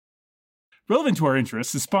Relevant to our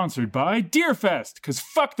interests is sponsored by Deerfest, because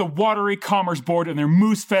fuck the Watery Commerce Board and their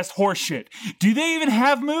Moose Fest horseshit. Do they even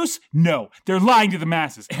have moose? No, they're lying to the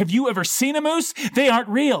masses. Have you ever seen a moose? They aren't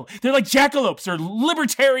real. They're like jackalopes or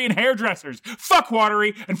libertarian hairdressers. Fuck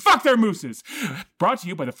Watery and fuck their mooses. Brought to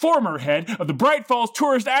you by the former head of the Bright Falls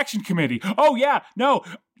Tourist Action Committee. Oh yeah, no,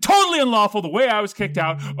 totally unlawful the way I was kicked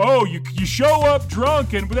out. Oh, you show up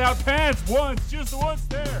drunk and without pants once, just once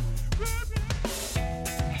there.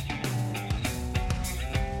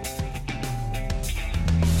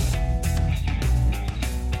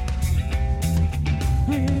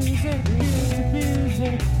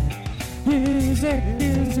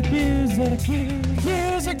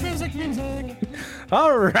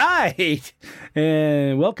 All right,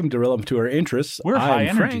 and welcome to Relevant to Our Interests. We're high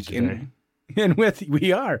energy Frank, today. and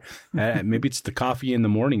we are. Maybe it's the coffee in the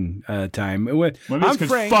morning time. I'm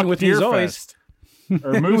Frank, and with me as always,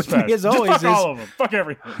 or Moose Fest. As always, just fuck all of them. Fuck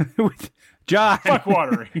everything. With John. Fuck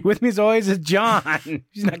Watery. With me as always is John.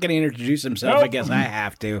 He's not going to introduce himself. Nope. I guess I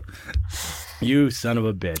have to. You son of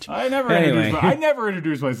a bitch. I never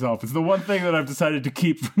introduce myself. It's the one thing that I've decided to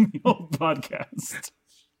keep from the old podcast.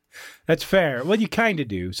 That's fair. Well, you kind of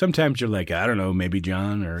do. Sometimes you're like, I don't know, maybe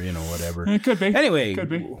John or, whatever. It could be. Anyway, could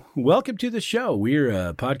be. Welcome to the show. We're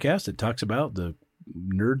a podcast that talks about the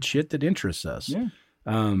nerd shit that interests us. Yeah.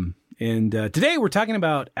 And today we're talking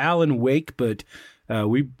about Alan Wake, but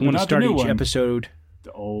we want to start each episode.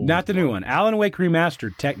 Not the new one. Alan Wake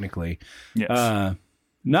Remastered, technically. Yes.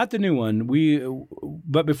 Not the new one.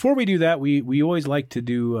 But before we do that, we always like to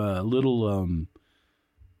do a little.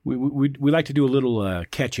 We like to do a little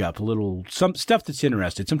catch up, some stuff that's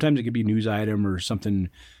interesting. Sometimes it could be a news item or something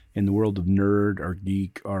in the world of nerd or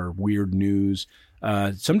geek or weird news.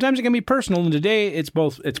 Sometimes it can be personal, and today it's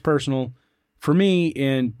both. It's personal for me,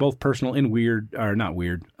 and both personal and weird, or not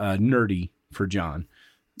weird, nerdy for John.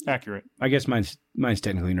 Accurate. I guess mine's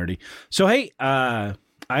technically nerdy. So hey, I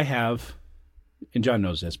have. And John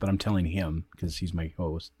knows this, but I'm telling him because he's my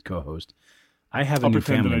co-host. I have a new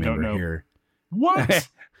family member here. What?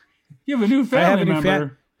 You have a new family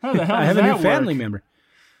member? How the hell does that work? I have a new family member.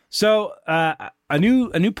 So a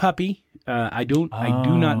new puppy. I do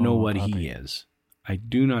not know what he is. I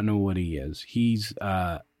do not know what he is. He's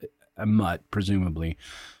a mutt, presumably.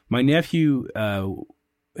 My nephew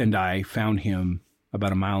and I found him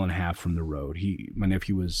about 1.5 miles from the road. My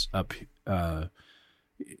nephew was up.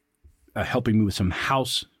 Helping me with some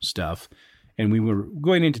house stuff, and we were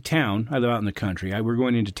going into town. I live out in the country. We're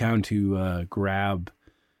going into town to grab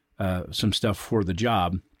some stuff for the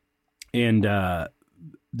job, and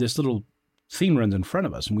this little thing runs in front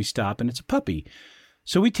of us, and we stop, and it's a puppy.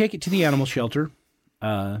 So we take it to the animal shelter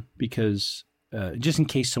because just in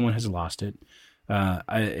case someone has lost it.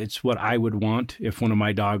 It's what I would want if one of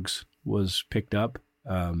my dogs was picked up.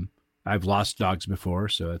 I've lost dogs before,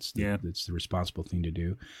 so it's the responsible thing to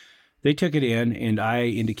do. They took it in, and I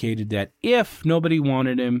indicated that if nobody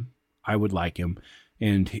wanted him, I would like him.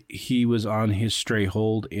 And he was on his stray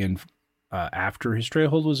hold, and after his stray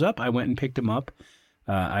hold was up, I went and picked him up.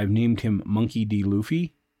 I've named him Monkey D.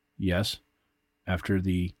 Luffy, yes, after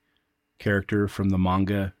the character from the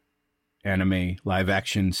manga anime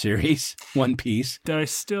live-action series, One Piece. I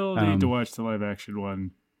still need to watch the live-action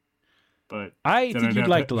one. But I think you'd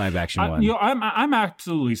like the live action one. I'm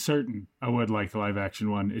absolutely certain I would like the live action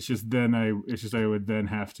one. It's just I would then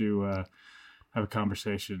have to have a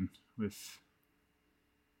conversation with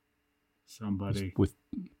somebody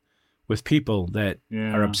with people that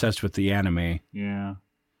are obsessed with the anime. Yeah,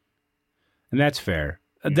 and that's fair.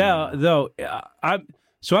 Yeah.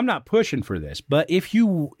 I'm not pushing for this, but if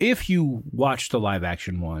you watch the live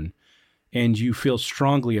action one and you feel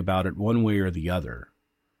strongly about it one way or the other,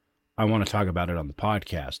 I want to talk about it on the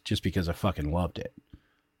podcast just because I fucking loved it,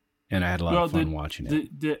 and I had a lot of fun watching it.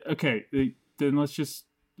 Then let's just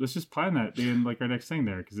plan that being like our next thing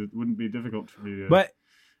there, because it wouldn't be difficult for me to. But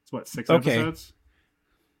it's what, 6 episodes?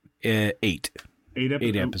 8.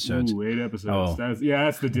 8 episodes. Ooh, 8 episodes. Oh.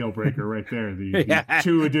 That's the deal breaker right there. The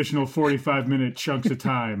 2 additional 45-minute chunks of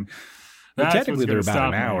time. Well, technically, they're about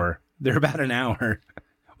an hour. They're about an hour.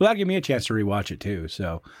 Well, that'll give me a chance to rewatch it too.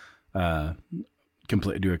 So.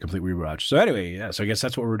 Do a complete rewatch. So anyway, so I guess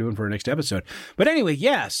that's what we're doing for our next episode. But anyway,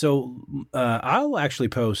 so I'll actually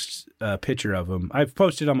post a picture of him. I've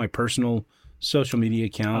posted on my personal social media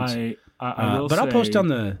accounts. I'm going to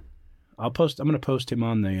post him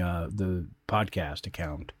on the podcast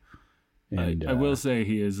account. And I will say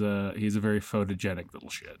he's a very photogenic little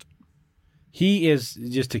shit. he is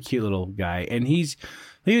just a cute little guy, and he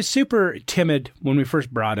was super timid when we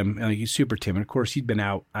first brought him. He's super timid. Of course, he'd been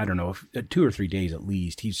out, I don't know, 2 or 3 days at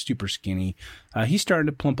least. He's super skinny. He's starting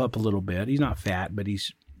to plump up a little bit. He's not fat, but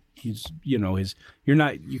he's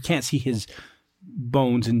you can't see his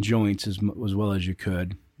bones and joints as well as you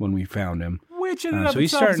could when we found him. Which in and of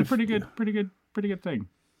itself is a pretty good thing.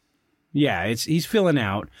 Yeah, he's filling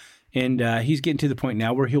out, and he's getting to the point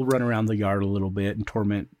now where he'll run around the yard a little bit and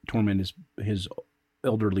torment his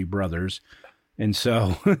elderly brothers, and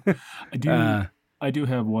so I do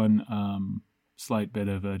have one slight bit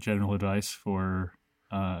of general advice for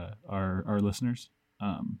our listeners.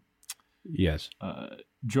 Yes,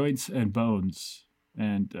 joints and bones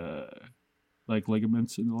and like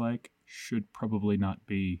ligaments and the like should probably not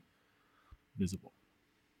be visible.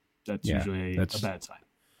 That's usually a bad sign.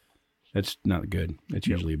 That's not good. It's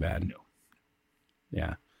usually bad. No.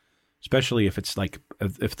 Yeah. Especially if it's like,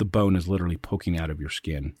 if the bone is literally poking out of your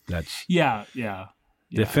skin. That's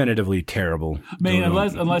definitively terrible. I mean,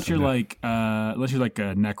 unless you're like a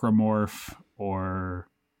necromorph or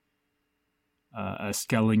a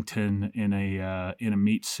skeleton in a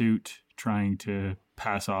meat suit trying to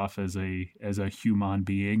pass off as a human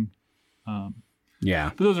being.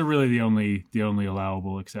 But those are really the only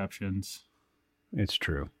allowable exceptions. It's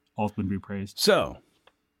true. Ultimate be praised. So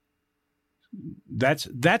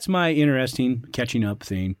that's my interesting catching up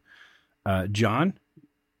thing. John,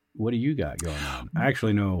 what do you got going on? I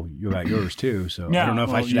actually know about yours too, so I don't know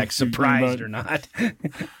if I should act surprised or not.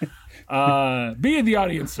 Being the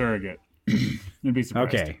audience surrogate. You'd be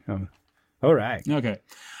surprised. Okay. All right. Okay.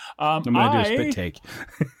 I'm going to do a spit take.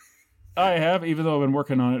 I have, even though I've been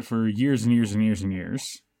working on it for years and years and years and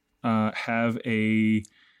years, have a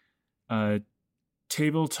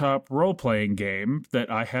tabletop role-playing game that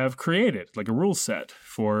I have created, like a rule set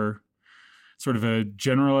for sort of a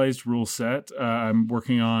generalized rule set. I'm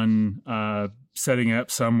working on setting up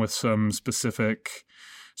some with some specific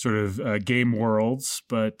sort of game worlds,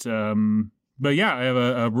 but yeah, I have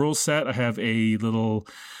a rule set. I have a little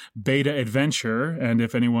beta adventure, and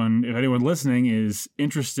if anyone listening is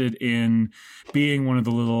interested in being one of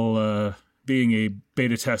the little being a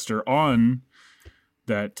beta tester on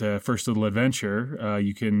that first little adventure,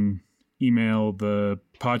 you can email the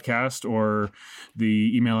podcast or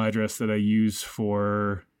the email address that I use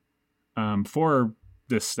for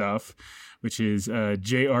this stuff, which is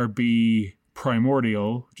JRB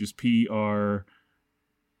Primordial, which is PRIMORDIAL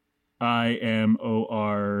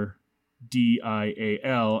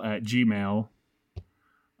 @gmail.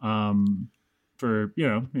 For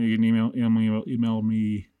you can email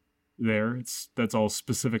me there. That's all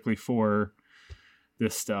specifically for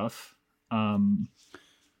this stuff.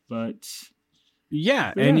 But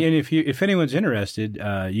yeah. And if anyone's interested,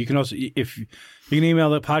 you can also, if you can email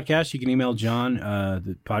the podcast, you can email John.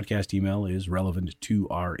 The podcast email is relevant to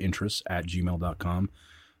our interests @gmail.com.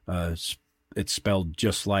 It's spelled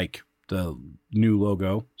just like the new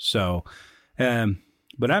logo. So,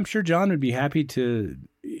 but I'm sure John would be happy to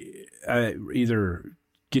either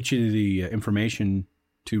get you the information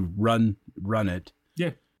to run it.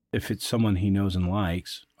 Yeah. If it's someone he knows and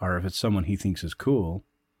likes, or if it's someone he thinks is cool.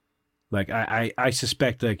 Like I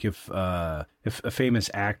suspect, like if a famous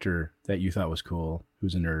actor that you thought was cool,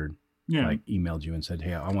 who's a nerd, like emailed you and said,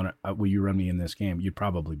 "Hey, I want to. Will you run me in this game?" You'd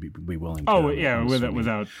probably be willing to. Oh yeah,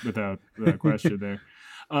 without question there.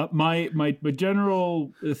 My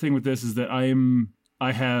general thing with this is that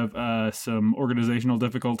I have some organizational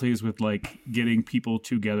difficulties with like getting people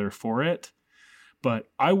together for it,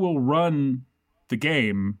 but I will run the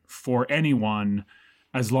game for anyone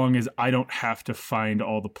as long as I don't have to find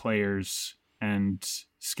all the players and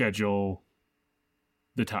schedule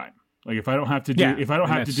the time. Like if I don't have to do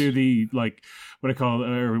to do the like what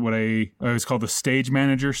I always call the stage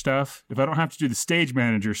manager stuff. If I don't have to do the stage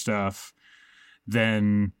manager stuff,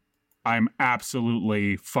 then I'm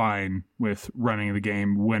absolutely fine with running the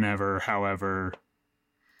game whenever, however.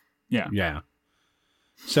 Yeah. Yeah.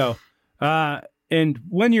 So, and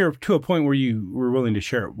when you're to a point where you were willing to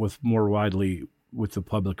share it with more widely with the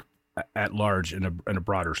public at large in a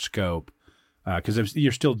broader scope, because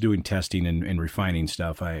you're still doing testing and refining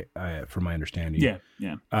stuff, I from my understanding.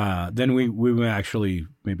 Yeah. Then we will actually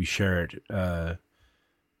maybe share it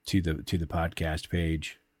to the podcast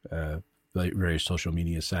page, various social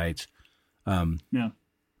media sites. Yeah.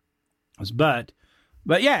 But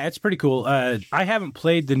yeah, it's pretty cool. I haven't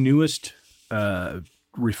played the newest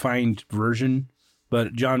refined version,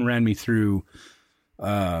 but John ran me through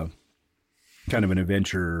kind of an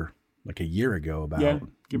adventure like a year ago about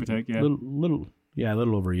give or take, little Yeah, a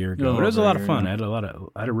little over a year ago. But it was a lot of fun. I had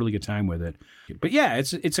a really good time with it. But yeah,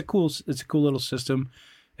 it's a cool little system.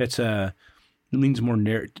 It leans more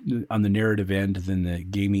on the narrative end than the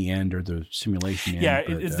gamey end or the simulation end. Yeah,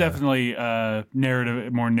 it's definitely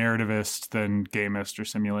more narrativist than gamist or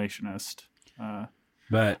simulationist.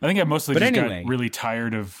 But I think I mostly got really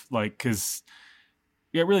tired of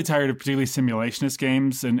really tired of particularly simulationist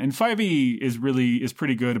games, and 5e is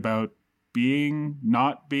pretty good about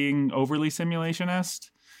not being overly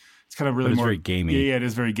simulationist. It's kind of really more very gamey. Yeah, it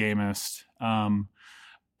is very gamist.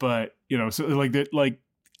 But so like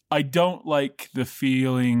I don't like the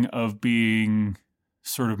feeling of being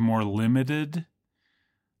sort of more limited.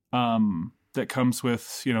 That comes with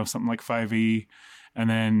something like 5e, but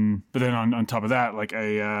then on top of that, like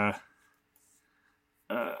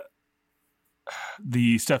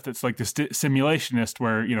the stuff that's like the simulationist,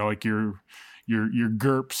 where like your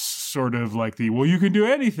GURPS sort of like you can do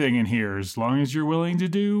anything in here as long as you're willing to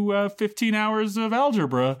do 15 hours of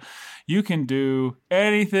algebra. You can do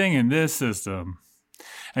anything in this system.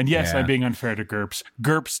 And yes, I'm being unfair to GURPS.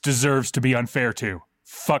 GURPS deserves to be unfair too.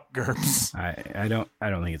 Fuck GURPS. I don't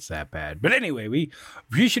think it's that bad. But anyway, we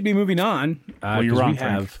should be moving on. Well, you're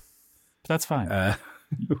wrong. That's fine.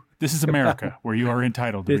 This is America, where you are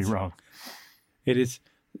entitled to be wrong. It is.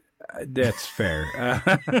 That's fair.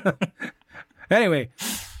 Anyway,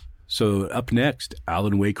 so up next,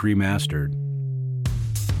 Alan Wake Remastered.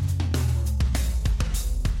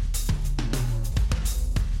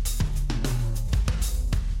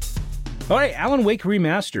 All right, Alan Wake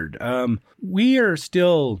Remastered. We are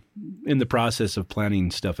still in the process of planning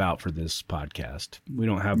stuff out for this podcast. We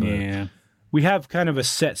don't have we have kind of a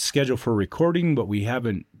set schedule for recording, but we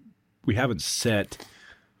haven't set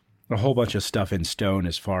a whole bunch of stuff in stone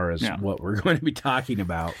as far as what we're going to be talking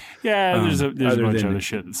about. Yeah, there's a bunch of other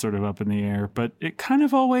shit that's sort of up in the air, but it kind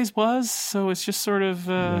of always was. So it's just sort of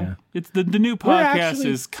it's the new podcast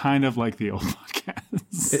is kind of like the old podcast.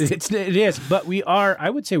 It is, but I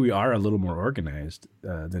would say we are a little more organized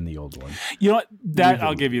than the old one. You know what?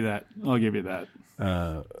 I'll give you that.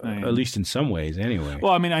 At least in some ways, anyway.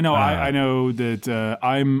 Well, I mean, I know that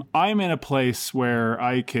I'm in a place where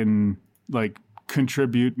I can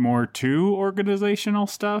contribute more to organizational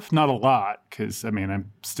stuff. Not a lot, because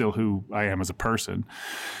I'm still who I am as a person.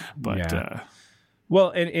 But well,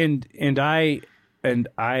 and I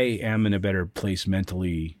am in a better place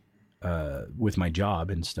mentally with my job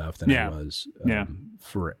and stuff than I was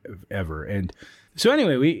forever. And so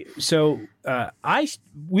anyway,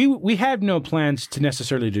 we had no plans to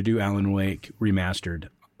necessarily to do Alan Wake Remastered,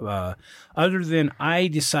 other than I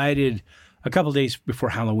decided a couple days before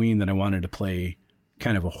Halloween that I wanted to play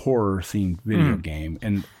kind of a horror-themed video game,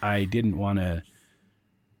 and I didn't want to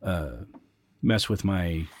mess with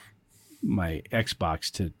my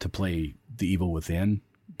Xbox to play The Evil Within,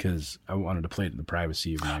 because I wanted to play it in the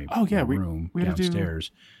privacy of my room downstairs.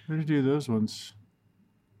 We had to do those ones.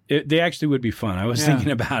 They actually would be fun. I was thinking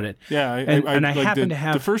about it. Yeah, I happen to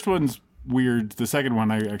have... The first one's weird. The second one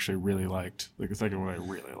I actually really liked. The second one I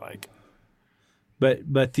really like. But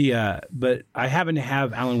I happen to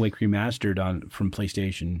have Alan Wake Remastered from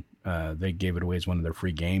PlayStation. They gave it away as one of their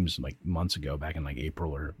free games months ago, back in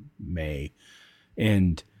April or May,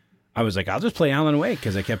 and I was like, I'll just play Alan Wake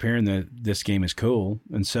because I kept hearing that this game is cool,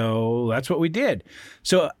 and so that's what we did.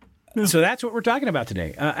 So that's what we're talking about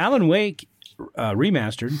today. Alan Wake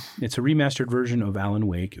Remastered. It's a remastered version of Alan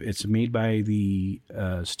Wake. It's made by the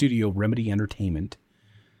studio Remedy Entertainment.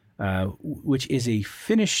 Which is a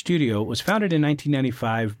Finnish studio. It was founded in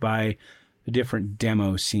 1995 by the different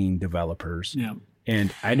demo scene developers. Yeah.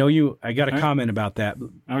 And I got a comment about that.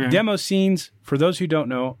 Okay. Demo scenes, for those who don't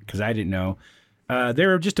know, because I didn't know,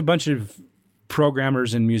 they're just a bunch of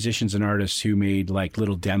programmers and musicians and artists who made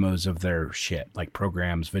little demos of their shit, like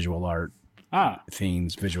programs, visual art,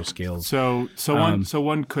 themes, visual skills. So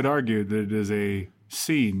one could argue that it is a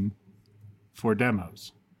scene for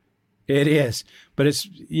demos. It is, but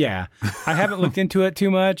I haven't looked into it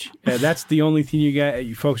too much. That's the only thing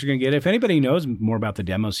you folks are going to get. If anybody knows more about the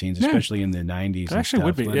demo scenes, especially in the 90s, that actually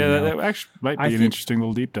would be. Yeah, that actually might be an interesting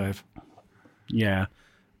little deep dive. Yeah,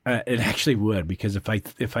 it actually would, because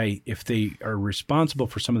if they are responsible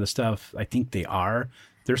for some of the stuff, I think they are.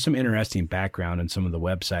 There's some interesting background in some of the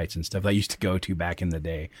websites and stuff I used to go to back in the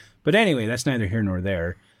day. But anyway, that's neither here nor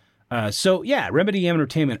there. Remedy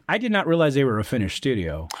Entertainment. I did not realize they were a Finnish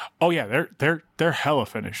studio. Oh yeah, they're hella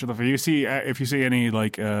Finnish. If you see any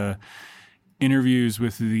interviews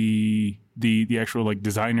with the actual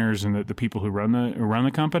designers and the people who run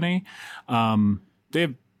the company, they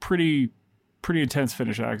have pretty intense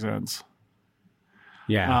Finnish accents.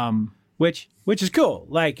 Yeah. Which is cool.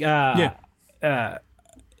 yeah,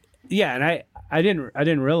 and I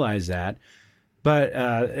didn't realize that, but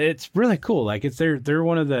it's really cool. Like they're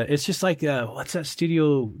one of the. It's just like what's that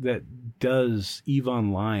studio that does EVE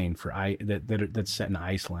Online for that's set in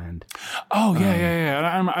Iceland? Oh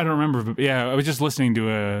yeah. I don't remember, but yeah, I was just listening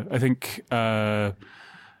to I think one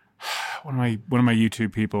of my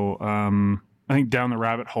YouTube people. I think Down the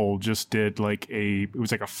Rabbit Hole just did it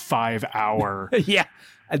was like a 5-hour yeah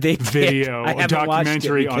video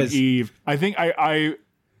documentary on EVE. I think I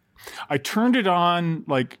turned it on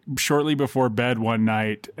like shortly before bed one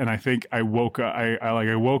night, and I think I woke up.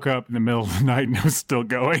 I woke up in the middle of the night and it was still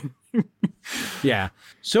going. Yeah.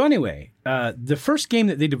 So anyway, the first game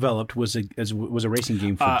that they developed was a racing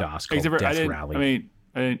game for DOS called Death Rally.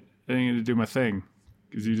 I didn't get to do my thing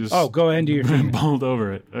because you just go ahead and do your thing. Bowled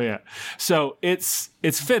over it. Oh yeah. So it's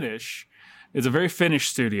Finnish. It's a very Finnish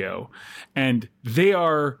studio, and they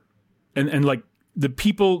are and like. The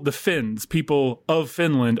people of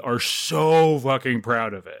Finland are so fucking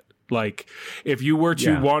proud of it. Like, if you were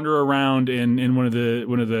to wander around in one of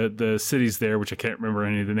the cities there, which I can't remember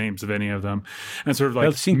any of the names of any of them, and sort of like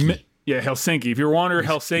Helsinki. Helsinki. If you wander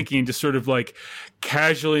Helsinki and just sort of like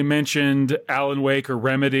casually mentioned Alan Wake or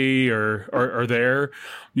Remedy or there,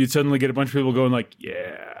 you'd suddenly get a bunch of people going like,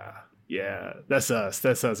 yeah, that's us.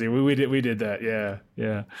 Yeah, we did that.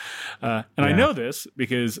 Yeah. I know this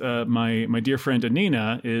because my dear friend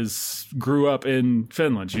Anina grew up in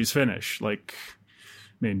Finland. She's Finnish. Like,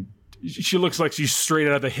 I mean, she looks like she's straight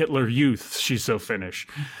out of the Hitler Youth. She's so Finnish.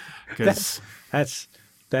 That's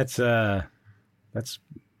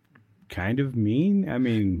kind of mean. I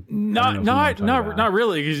mean, not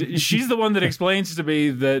really. She's the one that explains to me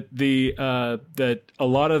that that a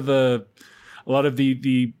lot of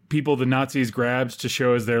the people the Nazis grabbed to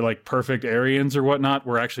show as their like perfect Aryans or whatnot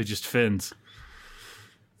were actually just Finns.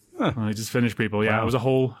 Just Finnish people. Yeah, wow.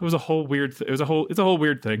 It's a whole weird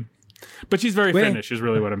thing. But she's very Finnish, is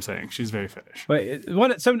really what I'm saying. She's very Finnish. Wait,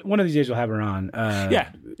 one of these days we'll have her on.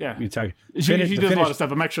 Yeah. You talk. She does a lot of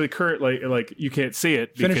stuff. I'm actually like you can't see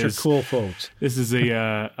it. Finnish are cool folks. This is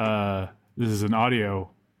an audio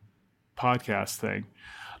podcast thing.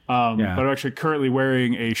 But I'm actually currently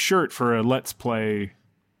wearing a shirt for a Let's Play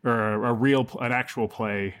or an actual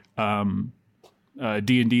play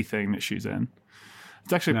D&D thing that she's in.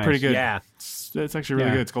 It's actually pretty good. Yeah, it's actually really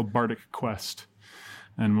good. It's called Bardic Quest,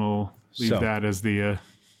 and we'll leave that as the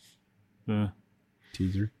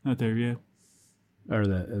teaser out there. Yeah, or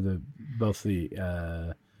the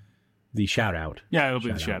shout out. Yeah, it'll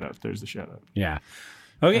be the shout out. There's the shout out. Yeah.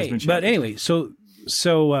 Okay, but anyway, so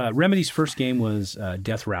Remedy's first game was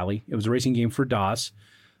Death Rally. It was a racing game for DOS.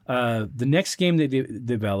 The next game they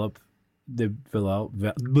developed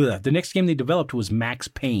was Max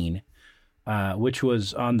Payne, which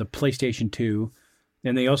was on the PlayStation 2,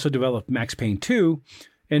 and they also developed Max Payne 2.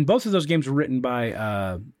 And both of those games were written by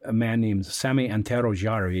a man named Sami Antero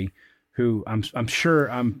Jari, who I'm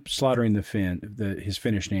sure I'm slaughtering his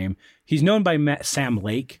Finnish name. He's known by Sam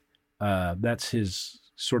Lake. That's his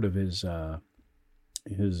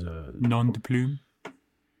nom de plume.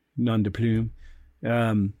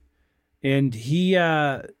 And he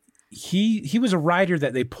was a writer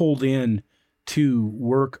that they pulled in to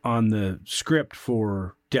work on the script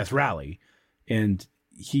for Death Rally, and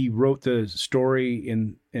he wrote the story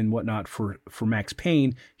and whatnot for Max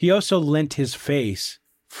Payne. He also lent his face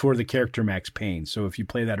for the character Max Payne. So if you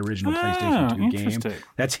play that original PlayStation 2 game,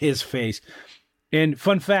 that's his face. And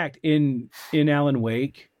fun fact, in Alan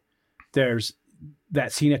Wake, there's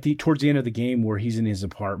that scene towards the end of the game where he's in his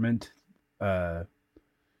apartment, and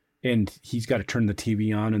he's got to turn the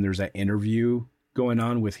TV on, and there's that interview going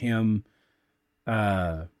on with him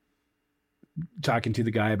talking to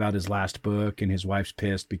the guy about his last book, and his wife's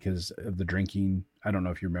pissed because of the drinking. I don't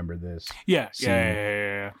know if you remember this.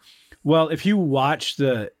 Yeah. Well, if you watch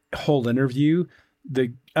the whole interview,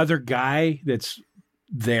 the other guy that's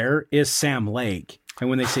there is Sam Lake. And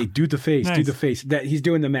when they say, do the face, that he's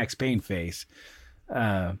doing the Max Payne face.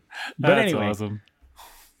 But anyway, awesome.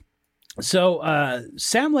 So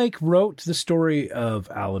Sam Lake wrote the story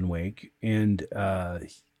of Alan Wake, and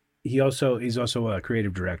he's also a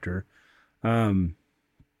creative director. And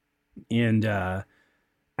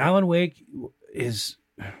Alan Wake is,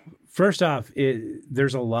 first off,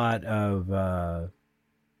 there's a lot of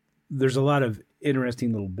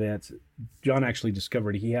interesting little bits. John actually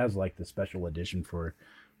discovered he has like the special edition for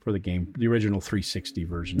the game, the original 360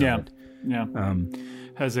 version of it. Yeah.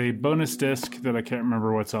 Has a bonus disc that I can't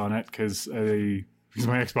remember what's on it because my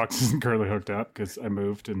Xbox isn't currently hooked up because I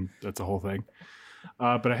moved and that's a whole thing.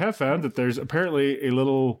 But I have found that there's apparently a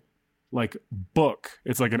little like book.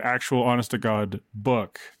 It's like an actual honest to God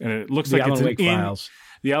book. And it looks The like Alan it's Wake Files.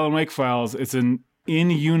 The Alan Wake Files. It's an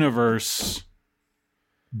in-universe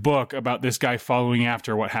book about this guy following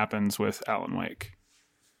after what happens with Alan Wake.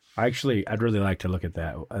 I'd really like to look at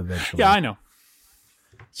that eventually. Yeah, I know.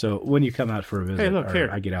 So when you come out for a visit, Hey, look, here.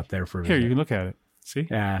 I get out there for a Here, visit. you can look at it. See?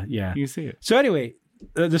 Yeah. You can see it. So anyway,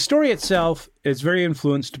 the story itself is very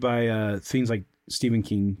influenced by things like Stephen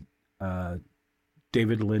King,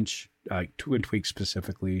 David Lynch, Twin Peaks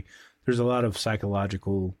specifically. There's a lot of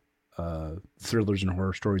psychological thrillers and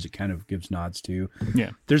horror stories it kind of gives nods to.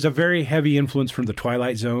 Yeah. There's a very heavy influence from the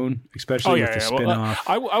Twilight Zone, especially with the spin-off.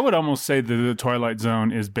 Well, I would almost say that the Twilight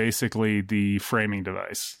Zone is basically the framing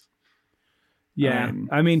device. Yeah,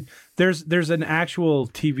 I mean, there's an actual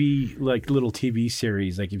TV, like little TV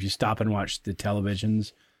series, like if you stop and watch the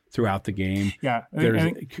televisions throughout the game. Yeah,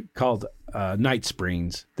 there's called Night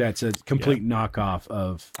Springs. That's a complete knockoff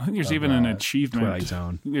of. I think there's even an achievement. Twilight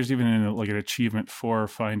Zone. There's even an achievement for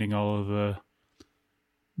finding all of the.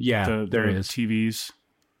 Yeah, there is TVs,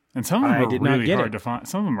 and some of them are really hard to find.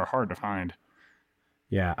 Some of them are hard to find.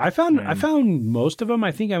 Yeah, I found most of them.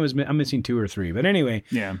 I think I'm missing 2 or 3, but anyway.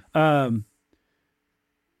 Yeah.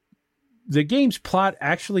 The game's plot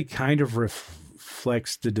actually kind of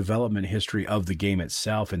reflects the development history of the game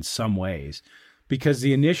itself in some ways, because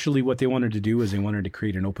initially what they wanted to do is they wanted to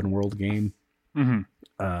create an open world game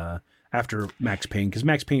after Max Payne, because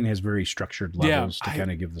Max Payne has very structured levels to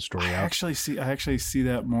kind of give the story out. I actually see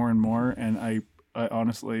that more and more, and I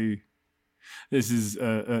honestly, this is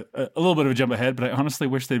a little bit of a jump ahead, but I honestly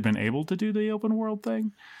wish they'd been able to do the open world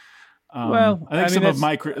thing. I think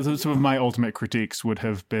some of my ultimate critiques would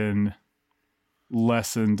have been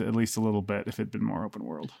lessened at least a little bit if it'd been more open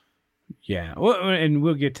world. Yeah, well, and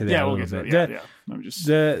we'll get to that. Yeah, we'll get to that. Yeah. I'm just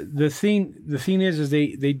the thing is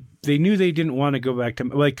they knew they didn't want to go back to.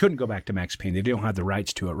 Well, they couldn't go back to Max Payne. They don't have the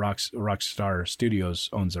rights to it. Rockstar Studios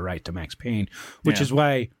owns the right to Max Payne, which is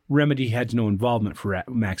why Remedy had no involvement for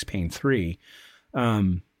Max Payne 3.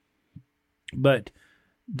 But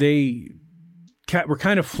they were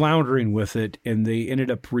kind of floundering with it, and they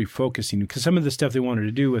ended up refocusing because some of the stuff they wanted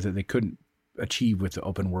to do with it they couldn't achieve with the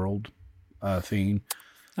open world thing.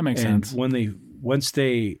 That makes sense. Once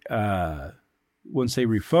they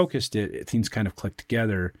refocused it, things kind of clicked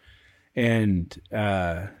together, and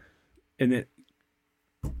it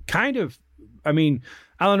kind of, I mean,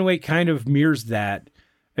 Alan Wake kind of mirrors that,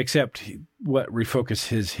 except what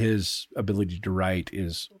refocus his ability to write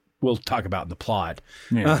is we'll talk about in the plot.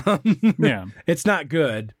 Yeah, it's not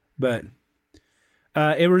good, but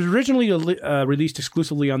it was originally released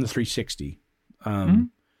exclusively on the 360.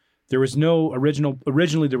 There was no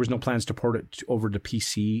originally there was no plans to port it over to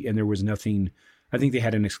PC, and there was nothing. I think they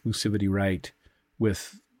had an exclusivity right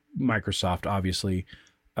with Microsoft, obviously,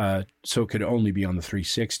 so it could only be on the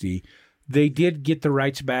 360. They did get the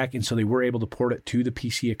rights back, and so they were able to port it to the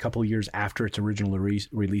PC a couple of years after its original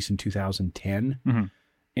release in 2010.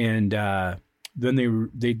 And then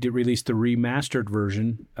they did release the remastered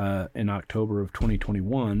version in October of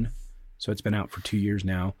 2021. So it's been out for 2 years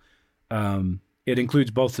now. It includes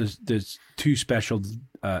both the 2 special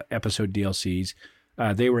episode DLCs.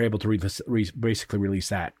 They were able to basically release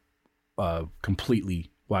that completely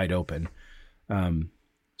wide open.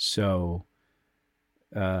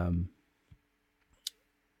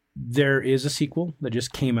 There is a sequel that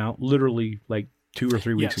just came out literally like 2 or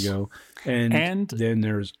 3 weeks ago, and then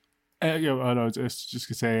there's. I was just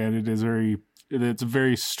gonna say, and it's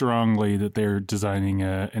very strongly that they're designing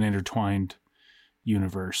an intertwined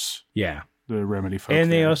universe. Yeah. The Remedy folks,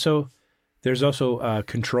 and there's also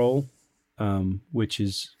Control, which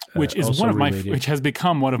is which has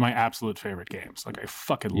become one of my absolute favorite games. Like I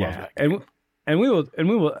fucking love that game. And we will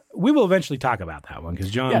eventually talk about that one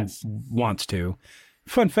because John wants to.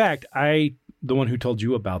 Fun fact: the one who told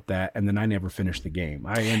you about that, and then I never finished the game.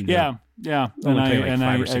 I ended up only playing like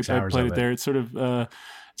 5 or 6 hours. I played it there. It's sort of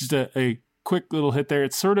just a quick little hit there.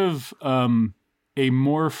 It's sort of a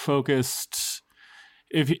more focused.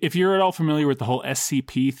 If you're at all familiar with the whole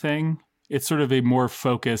SCP thing, it's sort of a more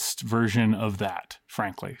focused version of that,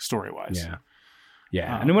 frankly, story-wise.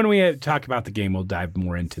 Yeah. And when we talk about the game, we'll dive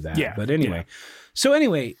more into that. Yeah. But anyway, so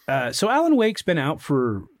Alan Wake's been out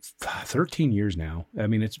for 13 years now. I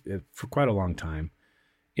mean, it's for quite a long time.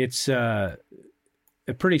 It's a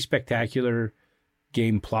pretty spectacular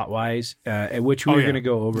game plot-wise, which we're going to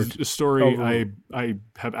go over. The story, I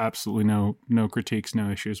have absolutely no critiques, no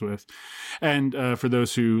issues with. And for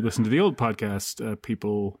those who listen to the old podcast,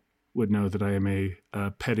 people would know that I am a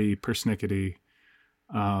petty, persnickety,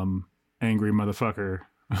 angry motherfucker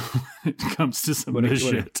when it comes to some of this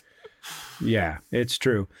shit. Yeah, it's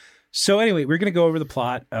true. So anyway, we're gonna go over the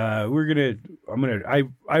plot. I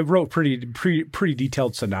wrote pretty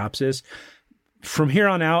detailed synopsis. From here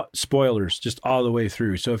on out, spoilers just all the way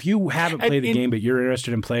through. So if you haven't played the game but you're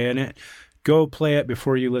interested in playing it, go play it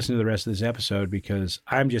before you listen to the rest of this episode, because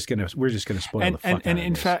we're just gonna spoil the fuck out of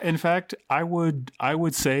this. In fact, I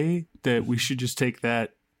would say that we should just take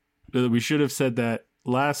that. We should have said that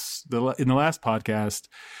in the last podcast,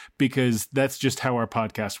 because that's just how our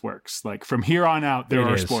podcast works. Like from here on out, there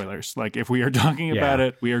are spoilers. Like if we are talking about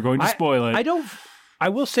it, we are going to spoil it. I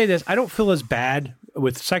will say this: I don't feel as bad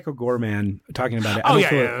with Psycho Gorman talking about it.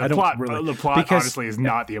 The plot honestly is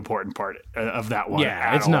not the important part of that one.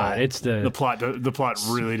 Yeah, it's not. It's the plot. The plot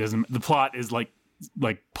really doesn't. The plot is like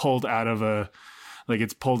pulled out of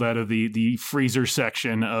it's pulled out of the freezer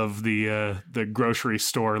section of the grocery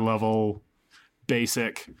store level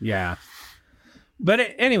basic. Yeah.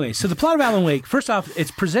 But anyway, so the plot of Alan Wake, first off,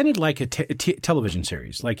 it's presented like a television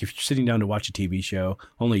series. Like if you're sitting down to watch a TV show,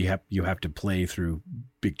 only you have to play through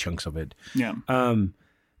big chunks of it. Yeah.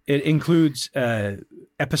 It includes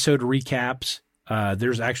episode recaps.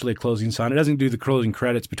 There's actually a closing song. It doesn't do the closing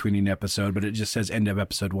credits between an episode, but it just says end of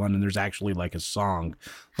episode 1, and there's actually like a song,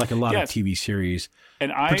 like a lot of TV series,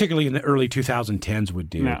 and particularly in the early 2010s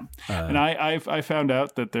would do. Yeah. And I found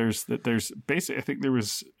out that there's basically, I think there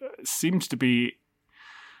seems to be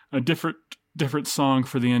a different song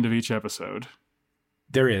for the end of each episode.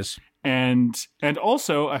 There is. And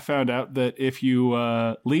also I found out that if you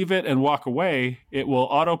leave it and walk away, it will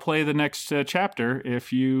autoplay the next chapter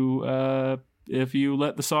if you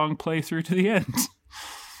let the song play through to the end.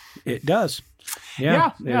 It does.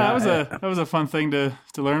 Yeah. That was a fun thing to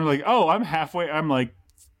learn. Like, oh, I'm like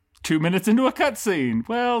 2 minutes into a cutscene.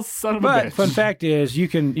 Well, son of a bitch. Fun fact is, you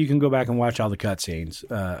can go back and watch all the cutscenes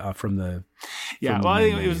from the. Yeah, well, I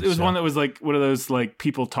think it was one that was like one of those like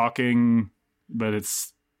people talking, but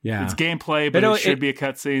it's gameplay, but it should be a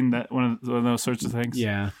cutscene. That one of those sorts of things.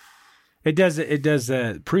 Yeah, it does. It does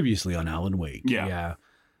previously on Alan Wake. Yeah.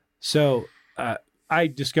 So I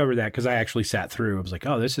discovered that because I actually sat through. I was like,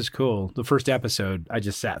 oh, this is cool. The first episode, I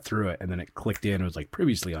just sat through it, and then it clicked in. It was like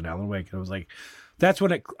previously on Alan Wake, and I was like. That's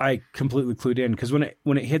when I completely clued in, because when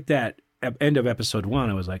it hit that end of episode 1,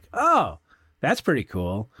 I was like, oh, that's pretty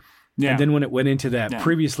cool. Yeah. And then when it went into that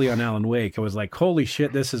previously on Alan Wake, I was like, holy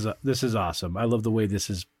shit, this is awesome. I love the way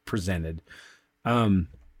this is presented.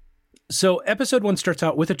 So episode 1 starts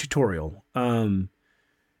out with a tutorial.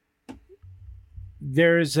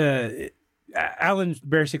 There's Alan's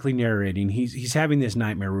basically narrating. He's having this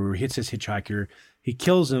nightmare where he hits this hitchhiker, he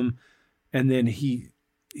kills him, and then he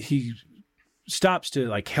stops to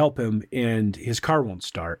like help him, and his car won't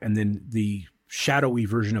start, and then the shadowy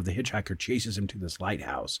version of the hitchhiker chases him to this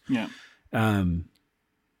lighthouse. Yeah. And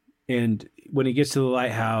when he gets to the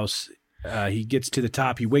lighthouse, he gets to the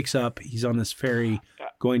top, he wakes up, he's on this ferry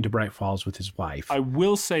going to Bright Falls with his wife. I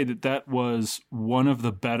will say that was one of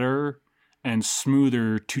the better and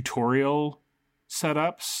smoother tutorial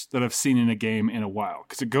setups that I've seen in a game in a while,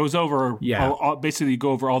 because it goes over basically you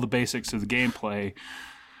go over all the basics of the gameplay.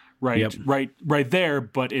 Right there,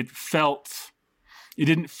 but it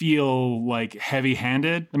didn't feel like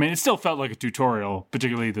heavy-handed. I mean, it still felt like a tutorial,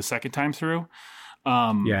 particularly the second time through.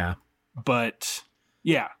 But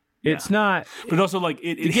it's not. But also, like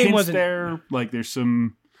it hints there. Like there's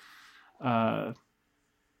some. It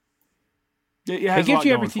gives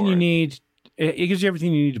you everything you need. It gives you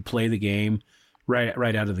everything you need to play the game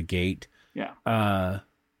right out of the gate. Yeah.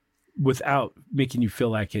 Without making you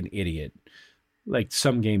feel like an idiot. Like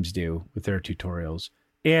some games do with their tutorials,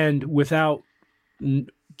 and without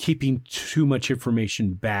keeping too much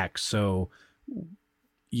information back, so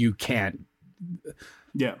you can't.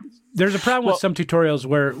 Yeah, there's a problem with some tutorials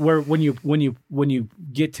where when you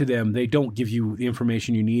get to them, they don't give you the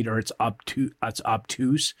information you need, or it's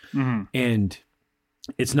obtuse, and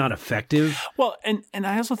it's not effective. Well, and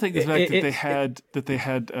I also think the fact that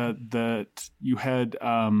you had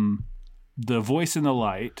the voice in the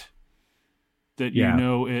light. That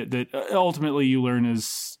that ultimately you learn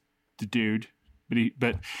is the dude,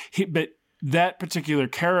 but that particular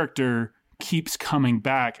character keeps coming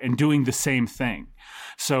back and doing the same thing.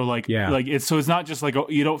 So it's not just like,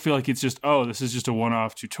 you don't feel like it's just, oh, this is just a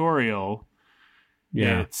one-off tutorial.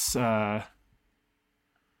 Yeah, it's a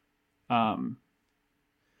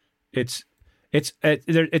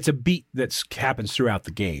beat that happens throughout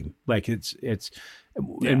the game. Like and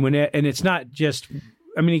it's not just.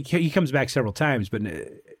 I mean, he comes back several times, but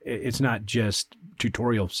it's not just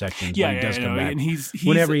tutorial sections. Yeah, when he does come back. and he's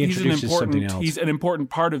whenever he he's introduces something else. He's an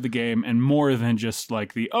important part of the game, and more than just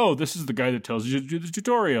like this is the guy that tells you to do the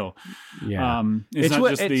tutorial. Yeah, it's not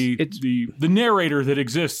just the narrator that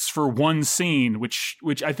exists for one scene, which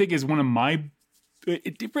I think is one of my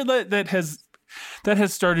that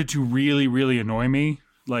has started to really, really annoy me.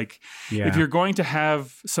 Like, if you're going to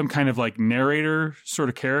have some kind of like narrator sort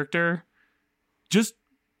of character, just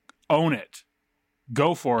own it.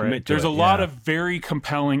 Go for it. There's a lot of very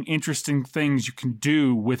compelling, interesting things you can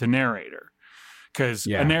do with a narrator. Because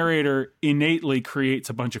a narrator innately creates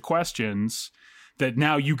a bunch of questions that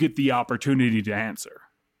now you get the opportunity to answer.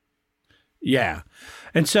 Yeah.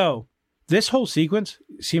 And so this whole sequence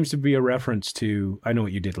seems to be a reference to I Know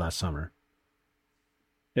What You Did Last Summer.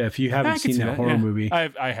 If you haven't seen that horror movie,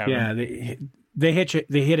 I haven't. Yeah, they hit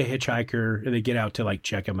a hitchhiker and they get out to like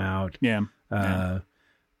check him out. Yeah.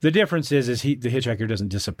 The difference is the hitchhiker doesn't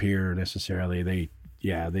disappear necessarily.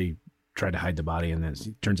 They try to hide the body, and then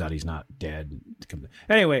it turns out he's not dead.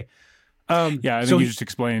 Anyway, I think you just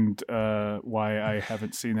explained why I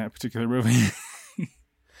haven't seen that particular movie.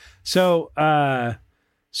 So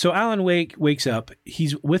Alan wakes up.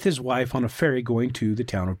 He's with his wife on a ferry going to the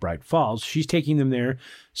town of Bright Falls. She's taking them there.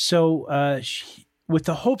 So with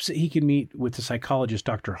the hopes that he can meet with the psychologist,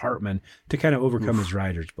 Dr. Hartman, to kind of overcome his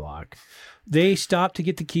writer's block. They stop to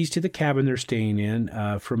get the keys to the cabin they're staying in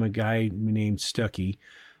from a guy named Stuckey.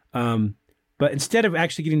 But instead of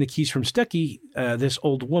actually getting the keys from Stuckey, this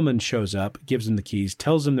old woman shows up, gives them the keys,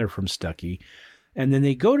 tells them they're from Stuckey. And then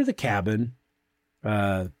they go to the cabin,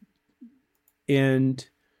 and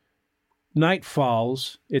night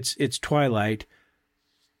falls. It's twilight.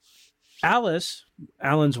 Alice,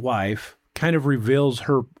 Alan's wife, kind of reveals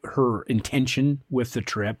her intention with the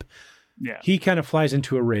trip. Yeah. He kind of flies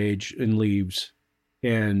into a rage and leaves.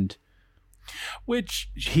 And which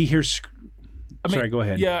he hears... Sorry, go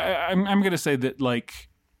ahead. Yeah, I'm going to say that, like,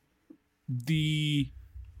 the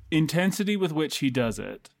intensity with which he does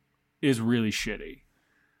it is really shitty.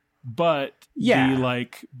 But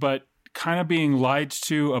but kind of being lied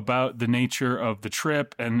to about the nature of the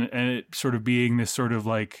trip and it sort of being this sort of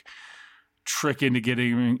like trick into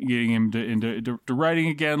getting him into writing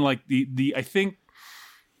again. Like I think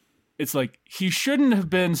it's like he shouldn't have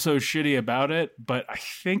been so shitty about it, but I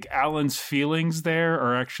think Alan's feelings there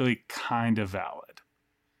are actually kind of valid.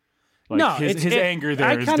 Like his anger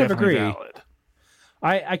there is definitely valid.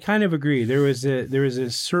 I kind of agree. There was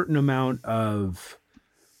a certain amount of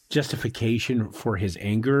justification for his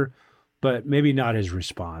anger, but maybe not his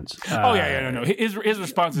response. No. His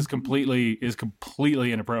response is completely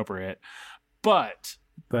inappropriate. But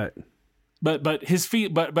his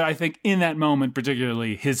but I think in that moment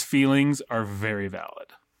particularly his feelings are very valid.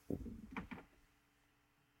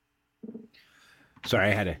 Sorry,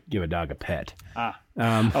 I had to give a dog a pet.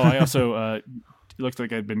 I also it looked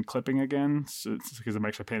like I'd been clipping again, so it's because I'm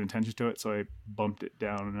actually paying attention to it, so I bumped it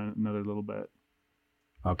down another little bit.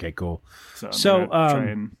 Okay, cool. So try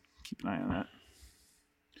and keep an eye on that.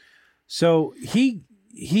 So he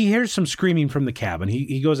hears some screaming from the cabin.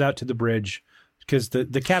 He goes out to the bridge because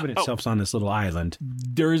the cabin itself's on this little island.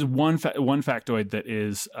 There is one factoid that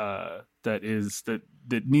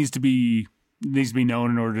needs to be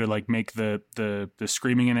known in order to like make the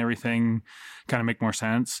screaming and everything kind of make more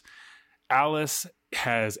sense. Alice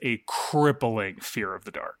has a crippling fear of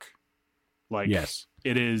the dark. Like, yes,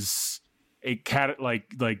 it is a cat.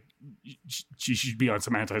 Like she should be on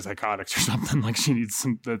some antipsychotics or something. Like she needs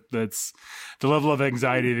some. That's the level of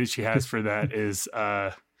anxiety that she has for that is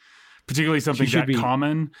particularly something that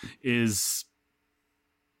common is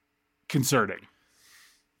concerning.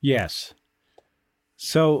 Yes.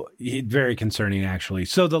 So very concerning, actually.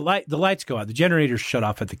 So the lights go out. The generators shut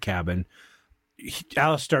off at the cabin.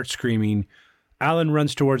 Alice starts screaming. Alan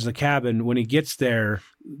runs towards the cabin. When he gets there,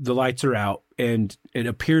 the lights are out, and it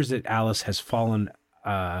appears that Alice has fallen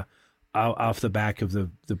off the back of the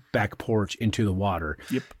back porch into the water.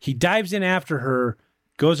 Yep. He dives in after her,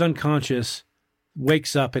 goes unconscious,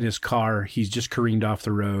 wakes up in his car. He's just careened off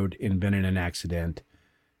the road and been in an accident.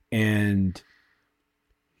 And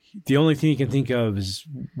the only thing he can think of is,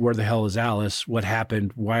 where the hell is Alice? What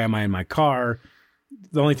happened? Why am I in my car?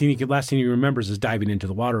 The only thing last thing he remembers is diving into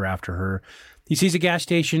the water after her. He sees a gas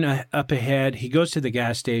station up ahead. He goes to the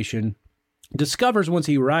gas station, discovers once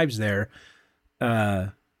he arrives there,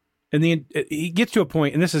 and then he gets to a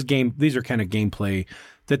point, and this is these are kind of gameplay,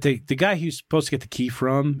 that the guy he's supposed to get the key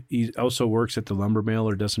from, he also works at the lumber mill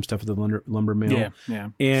or does some stuff at the lumber mill. Yeah.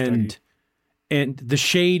 And the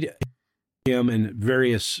shade, him and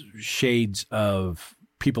various shades of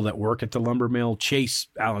people that work at the lumber mill chase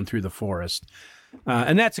Alan through the forest.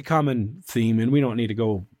 And that's a common theme, and we don't need to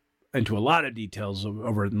go into a lot of details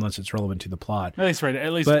over it unless it's relevant to the plot. At least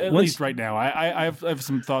right now. I have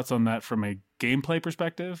some thoughts on that from a gameplay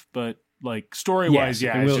perspective, but like story-wise,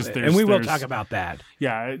 yes, yeah, it's just and we will talk about that.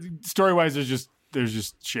 Yeah, story-wise, there's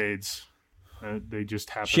just shades. They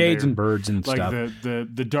just happen. Shades and birds and like stuff.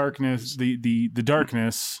 The darkness, the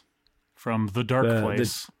darkness from the dark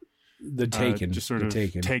place. The Taken just sort of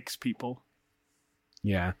takes people.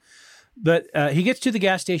 Yeah. But he gets to the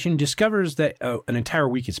gas station, discovers that an entire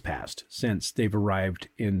week has passed since they've arrived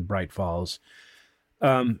in Bright Falls.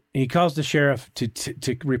 He calls the sheriff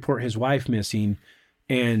to report his wife missing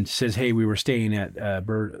and says, hey, we were staying at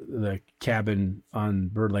the cabin on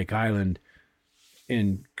Bird Lake Island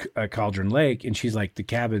in Cauldron Lake. And she's like, the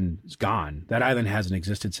cabin's gone. That island hasn't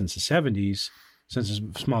existed since the 70s, since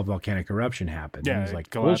a small volcanic eruption happened. Yeah, and he's like,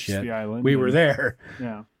 bullshit. The island, we were there.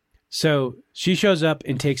 Yeah. So she shows up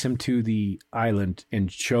and takes him to the island and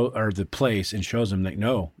the place and shows him like,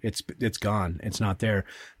 no, it's gone. It's not there.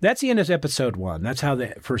 That's the end of episode 1. That's how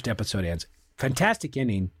the first episode ends. Fantastic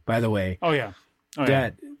ending, by the way. Oh yeah.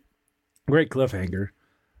 Great cliffhanger.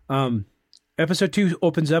 Episode 2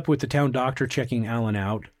 opens up with the town doctor checking Alan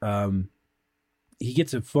out. He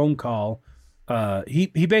gets a phone call. He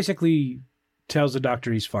basically tells the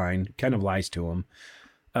doctor he's fine, kind of lies to him.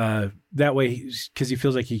 That way, because he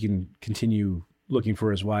feels like he can continue looking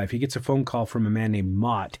for his wife, he gets a phone call from a man named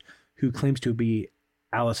Mott, who claims to be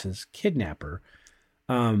Alice's kidnapper.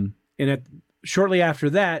 Shortly after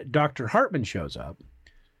that, Dr. Hartman shows up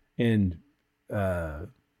and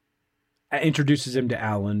introduces him to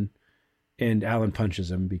Alan, and Alan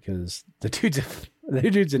punches him because the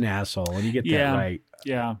dude's an asshole, and you get that right.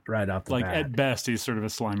 Yeah, right off the bat. Like at best, he's sort of a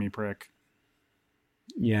slimy prick.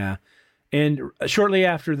 Yeah. And shortly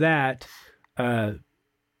after that, Alan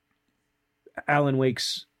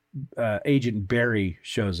Wake's agent Barry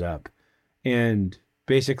shows up and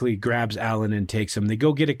basically grabs Alan and takes him. They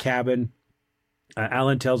go get a cabin.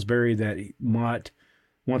 Alan tells Barry that Mott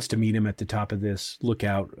wants to meet him at the top of this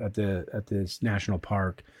lookout at this national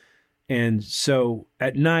park. And so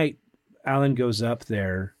at night, Alan goes up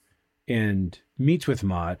there and meets with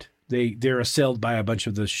Mott. They're assailed by a bunch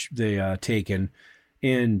of the Taken.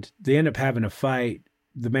 And they end up having a fight.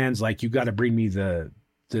 The man's like, you got to bring me the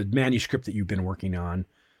manuscript that you've been working on.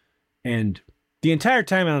 And the entire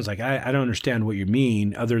time I was like, I don't understand what you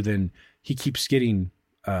mean, other than he keeps getting,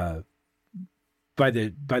 by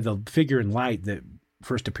the figure in light that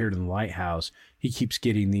first appeared in the lighthouse, he keeps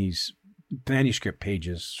getting these manuscript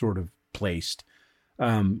pages sort of placed.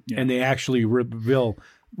 And they actually reveal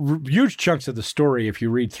huge chunks of the story if you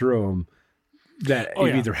read through them. That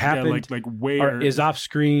either happened, like where or is off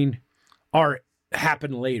screen, or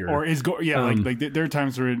happened later, or is like there are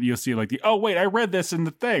times where you'll see like I read this in the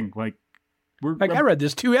thing, I read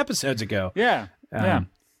this 2 episodes ago. Yeah,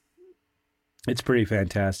 it's pretty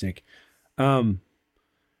fantastic.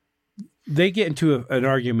 They get into an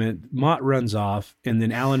argument. Mott runs off, and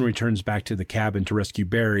then Alan returns back to the cabin to rescue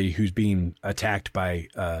Barry, who's being attacked by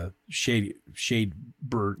bird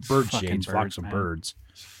shades, flocks of birds.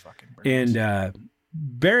 And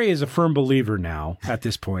Barry is a firm believer now at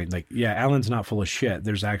this point. Like, Alan's not full of shit.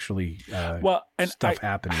 There's actually stuff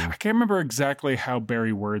happening. I can't remember exactly how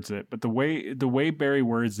Barry words it, but the way Barry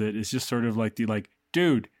words it is just sort of like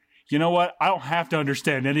dude, you know what? I don't have to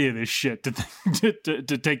understand any of this shit to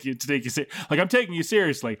take you seriously. Like, I'm taking you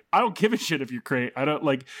seriously. I don't give a shit if you're crazy. I don't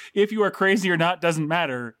like if you are crazy or not. Doesn't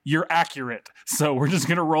matter. You're accurate. So we're just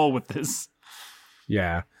gonna roll with this.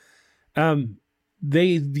 Yeah.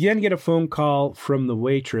 They then get a phone call from the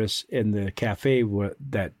waitress in the cafe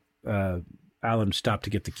that Alan stopped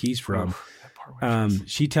to get the keys from.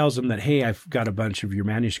 She tells him that, hey, I've got a bunch of your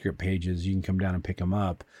manuscript pages. You can come down and pick them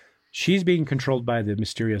up. She's being controlled by the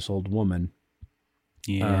mysterious old woman.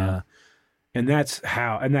 Yeah. And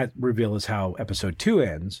that reveal is how episode 2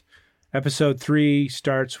 ends. Episode 3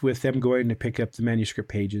 starts with them going to pick up the manuscript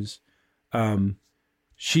pages.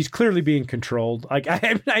 She's clearly being controlled. Like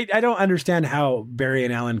I don't understand how Barry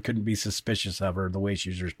and Alan couldn't be suspicious of her the way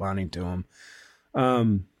she's responding to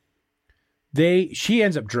him. She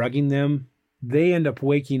ends up drugging them. They end up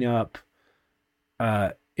waking up,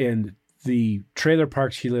 and the trailer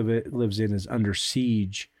park she lives in is under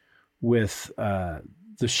siege with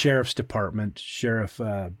the sheriff's department, Sheriff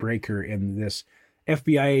Breaker, and this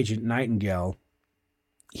FBI agent Nightingale.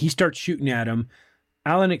 He starts shooting at him.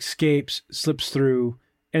 Alan escapes, slips through,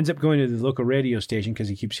 ends up going to the local radio station because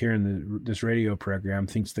he keeps hearing this radio program,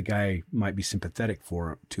 thinks the guy might be sympathetic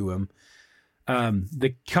to him.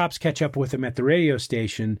 The cops catch up with him at the radio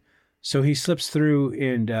station, so he slips through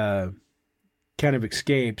and kind of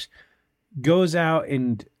escapes. goes out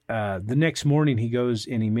and the next morning he goes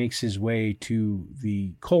and he makes his way to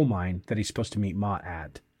the coal mine that he's supposed to meet Mott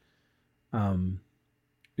at.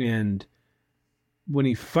 And when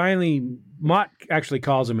he finally, Mott actually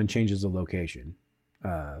calls him and changes the location.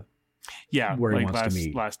 Where he wants to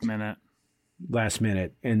meet. Last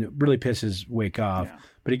minute, and it really pisses Wake off. Yeah.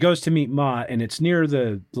 But he goes to meet Mott, and it's near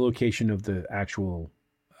the location of the actual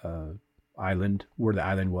island, where the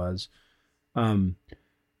island was. When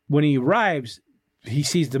he arrives, he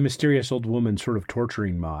sees the mysterious old woman sort of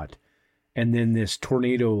torturing Mott, and then this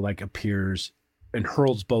tornado like appears and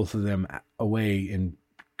hurls both of them away and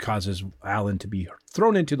causes Alan to be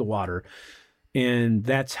thrown into the water. And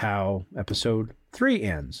that's how episode 3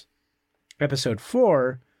 ends. Episode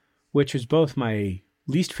 4, which is both my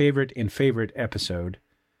least favorite and favorite episode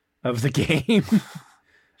of the game.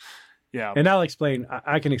 Yeah. And I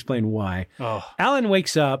can explain why. Oh. Alan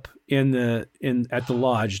wakes up at the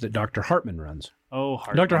lodge that Dr. Hartman runs. Oh,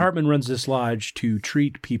 Hartman. Dr. Hartman runs this lodge to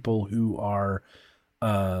treat people who are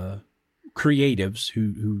creatives,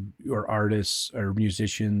 who are artists or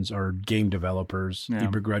musicians or game developers. Yeah. He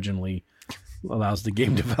begrudgingly allows the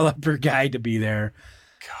game developer guy to be there.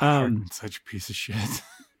 God, Hartman's such a piece of shit.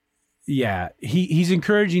 Yeah, he's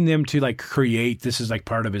encouraging them to like create. This is like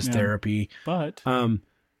part of his therapy. But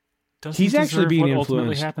he's actually being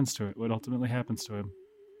influenced. What ultimately happens to him?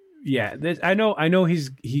 Yeah, I know.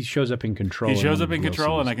 He shows up in control. He shows up in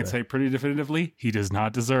control, and I can say pretty definitively, he does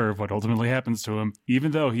not deserve what ultimately happens to him,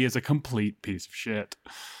 even though he is a complete piece of shit.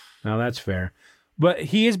 Now that's fair, but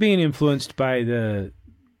he is being influenced by the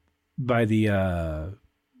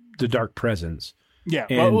dark presence. Yeah,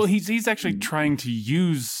 well, he's actually trying to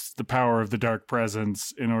use the power of the dark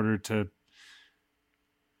presence in order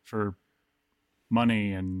for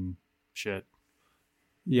money and shit.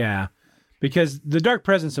 Yeah, because the dark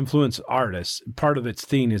presence influences artists. Part of its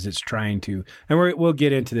theme is it's trying to, and we'll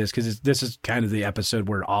get into this because this is kind of the episode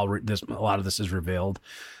where a lot of this is revealed.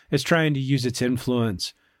 It's trying to use its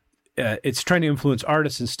influence. It's trying to influence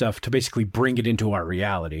artists and stuff to basically bring it into our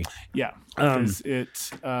reality. Yeah, it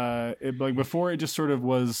like before it just sort of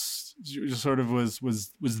was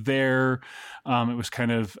there. It was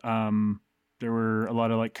kind of there were a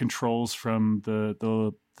lot of like controls from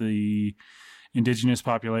the indigenous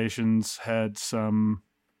populations had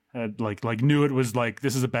knew it was like,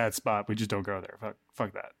 this is a bad spot. We just don't go there.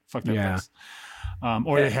 Fuck that place.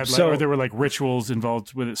 Or they had or there were like rituals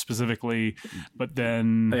involved with it specifically, but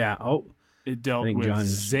then it dealt with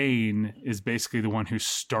Zane is basically the one who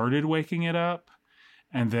started waking it up,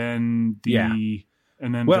 and then I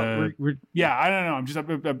don't know. I'm just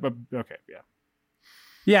okay.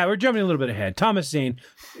 Yeah, we're jumping a little bit ahead. Thomas Zane,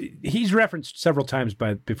 he's referenced several times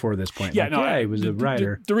before this point. Yeah, he was a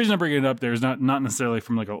writer. The reason I'm bringing it up there is not necessarily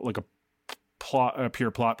from like a plot, a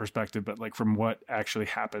pure plot perspective, but like from what actually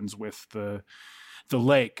happens with the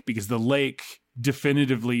lake, because the lake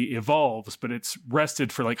definitively evolves, but it's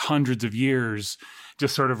rested for like hundreds of years,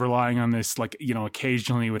 just sort of relying on this. Like, you know,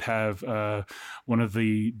 occasionally would have one of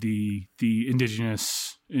the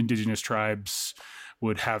indigenous tribes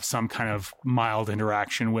would have some kind of mild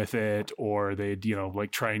interaction with it, or they'd, you know,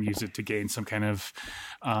 like try and use it to gain some kind of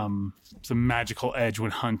some magical edge when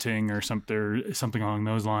hunting or something along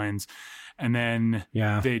those lines. And then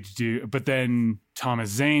they'd do, but then Thomas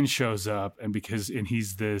Zane shows up, and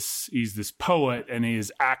he's this poet, and he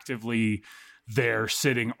is actively there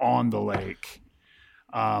sitting on the lake.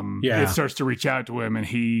 It starts to reach out to him, and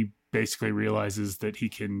he basically realizes that he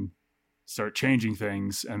can start changing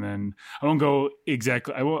things. And then I won't go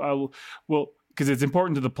exactly. I will because it's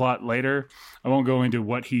important to the plot later. I won't go into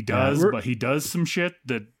what he does, but he does some shit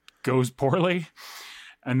that goes poorly.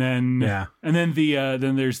 And then then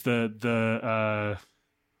there's the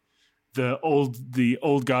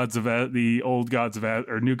old gods of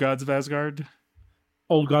Asgard.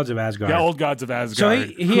 Old gods of Asgard. Yeah, old gods of Asgard. So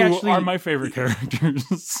he actually are my favorite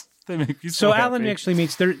characters. They make me so Alan happy. Actually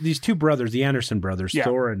meets these two brothers, the Anderson brothers,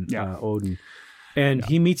 Thor and Odin. And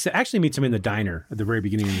he meets them in the diner at the very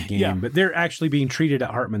beginning of the game. Yeah. But they're actually being treated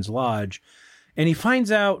at Hartman's Lodge. And he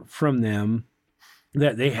finds out from them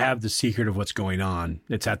that they have the secret of what's going on.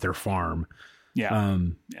 It's at their farm. Yeah.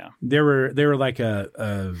 They were like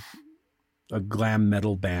a glam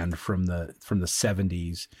metal band from the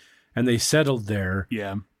 70s, and they settled there.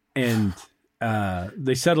 Yeah. And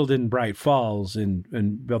they settled in Bright Falls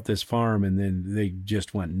and built this farm, and then they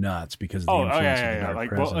just went nuts because of the influence of the dark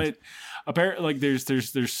presence. Well, apparently, like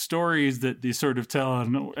there's stories that they sort of tell. I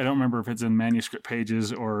don't remember if it's in manuscript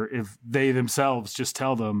pages or if they themselves just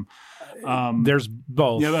tell them. There's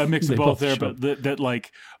both. Yeah, a mix of both there, but that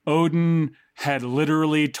like Odin had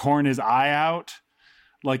literally torn his eye out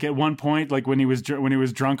Like at one point, like when he was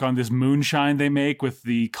drunk on this moonshine they make with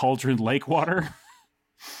the cauldron lake water.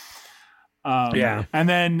 And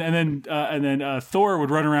then Thor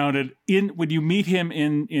would run around and when you meet him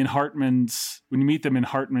in Hartman's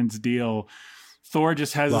deal, Thor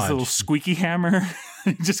just has this little squeaky hammer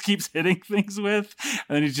he just keeps hitting things with,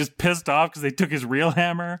 and then he's just pissed off because they took his real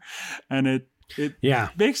hammer, and it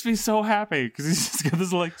makes me so happy because he's just got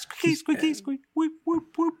this like squeaky squeak whoop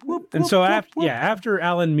whoop whoop whoop. And so after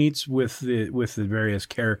Alan meets with the various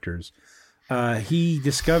characters, he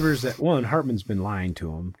discovers that one, Hartman's been lying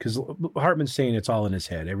to him because Hartman's saying it's all in his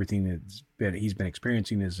head. Everything he's been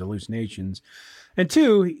experiencing is hallucinations, and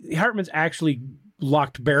two, Hartman's actually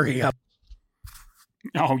locked Barry up.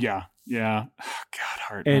 Oh yeah. Oh, God,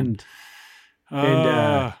 Hartman.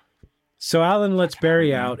 And so Alan lets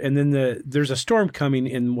Barry out, and then there's a storm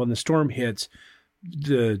coming, and when the storm hits,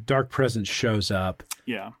 the Dark Presence shows up.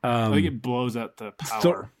 Yeah, I think it blows out the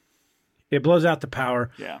power. It blows out the power.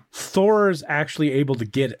 Yeah. Thor's actually able to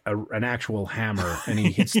get an actual hammer, and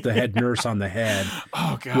he hits the head nurse on the head.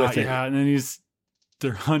 Oh God, yeah. And then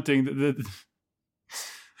they're hunting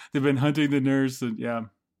they've been hunting the nurse, and yeah.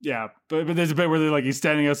 Yeah, but there's a bit where they're like he's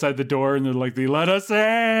standing outside the door, and they're like, "They let us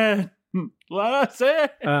in, let us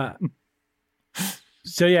in."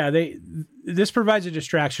 So yeah, this provides a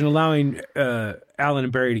distraction, allowing Alan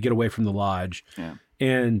and Barry to get away from the lodge. Yeah,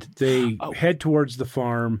 and they head towards the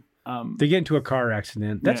farm. They get into a car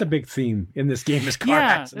accident. That's a big theme in this game. Is car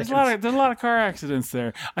accidents. There's a lot of car accidents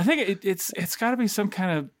there. I think it's got to be some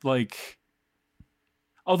kind of like.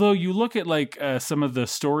 Although you look at like some of the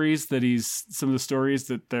stories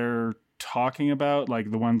that they're talking about,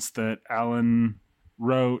 like the ones that Alan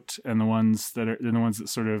wrote and the ones that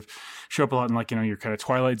sort of show up a lot in like, you know, your kind of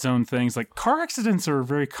Twilight Zone things, like car accidents are a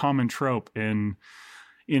very common trope in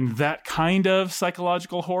that kind of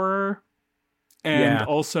psychological horror. And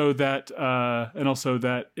also that the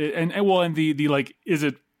like, is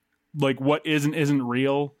it like what is and isn't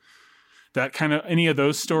real? That kind of any of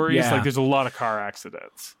those stories, like there's a lot of car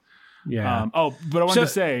accidents. Yeah. But I wanted to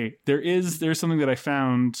say there's something that I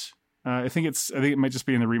found. I think it might just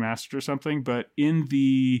be in the remastered or something. But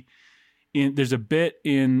there's a bit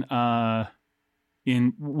in after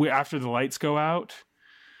the lights go out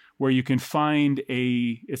where you can find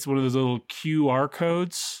it's one of those little QR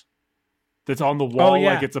codes that's on the wall,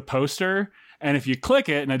 like it's a poster. And if you click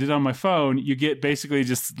it, and I did it on my phone, you get basically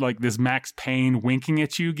just like this Max Payne winking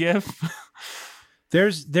at you gif.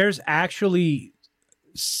 There's actually,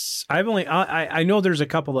 I know there's a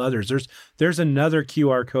couple of others. There's another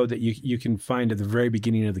QR code that you can find at the very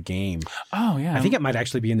beginning of the game. Oh yeah, I think it might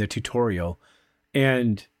actually be in the tutorial,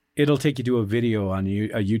 and it'll take you to a video on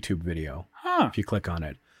a YouTube video if you click on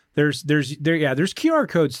it. There's QR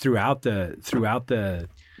codes throughout the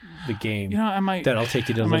game. You know, that'll take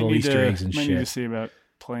you to little Easter eggs and shit. I need to see about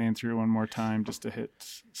playing through one more time just to hit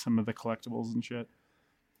some of the collectibles and shit.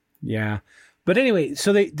 Yeah. But anyway,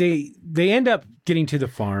 so they end up getting to the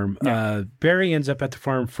farm. Yeah. Barry ends up at the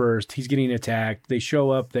farm first. He's getting attacked. They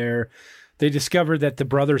show up there. They discover that the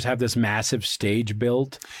brothers have this massive stage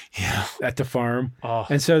built at the farm. Oh.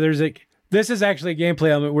 And so this is actually a gameplay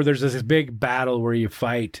element where there's this big battle where you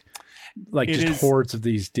fight hordes of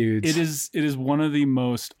these dudes. It is one of the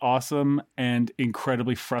most awesome and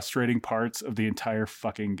incredibly frustrating parts of the entire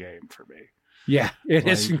fucking game for me. Yeah, it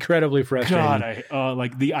is incredibly frustrating. God,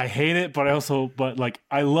 I hate it, but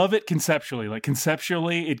I love it conceptually. Like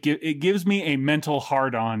conceptually, it gives me a mental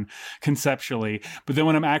hard-on conceptually. But then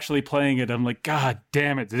when I'm actually playing it, I'm like, God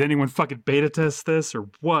damn it! Did anyone fucking beta test this or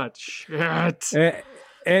what? Shit.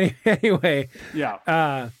 Anyway,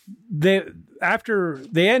 after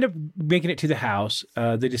they end up making it to the house,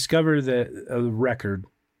 they discover the record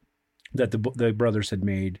that the brothers had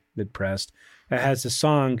made that pressed. It has a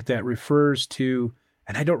song that refers to,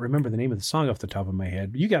 and I don't remember the name of the song off the top of my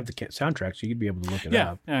head. But you got the soundtrack, so you'd be able to look it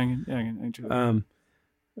up. Yeah, I can do that.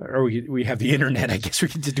 Or we have the internet. I guess we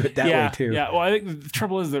can just do it that way too. Yeah. Well, I think the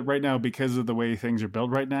trouble is that right now, because of the way things are built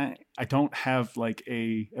right now, I don't have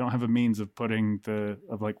a means of ripping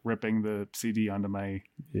the CD onto my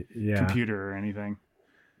computer or anything.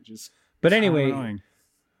 But anyway,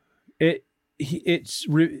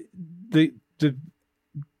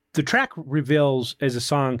 the track reveals as a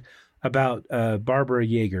song about Barbara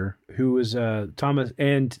Yeager, who was Thomas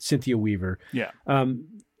and Cynthia Weaver. Yeah.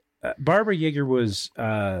 Barbara Yeager was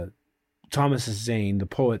Thomas Zane, the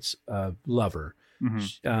poet's lover.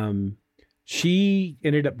 Mm-hmm. She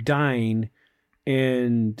ended up dying,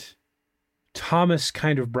 and Thomas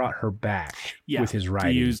kind of brought her back with his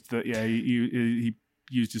writing. He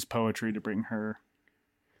used his poetry to bring her.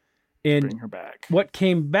 And bring her back. what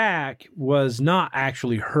came back was not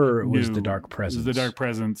actually her. It was No, the dark presence. It was the dark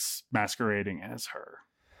presence masquerading as her.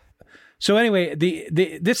 So anyway,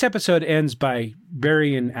 this episode ends by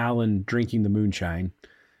Barry and Alan drinking the moonshine,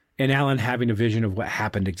 and Alan having a vision of what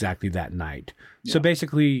happened exactly that night. Yeah. So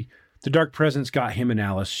basically, the dark presence got him and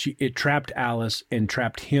Alice. It trapped Alice and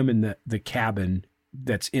trapped him in the cabin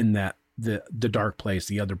that's in the dark place,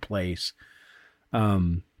 the other place,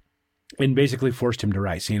 and basically forced him to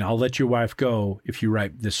write, saying, "I'll let your wife go if you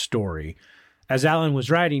write this story." As Alan was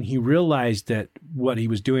writing, he realized that what he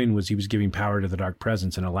was doing was he was giving power to the dark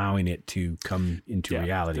presence and allowing it to come into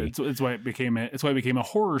reality. It's why it became a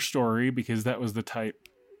horror story, because that was the type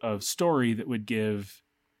of story that would give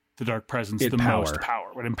the dark presence the most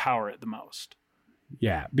power, would empower it the most.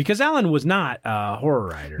 Yeah, because Alan was not a horror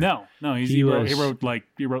writer. No, he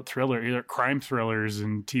wrote crime thrillers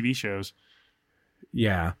and TV shows.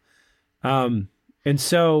 Yeah, and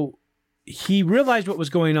so he realized what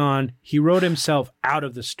was going on. He wrote himself out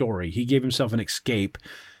of the story. He gave himself an escape,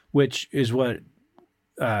 which is what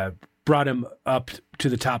brought him up to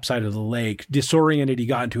the top side of the lake. Disoriented, he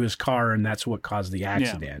got into his car, and that's what caused the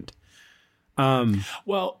accident. Yeah.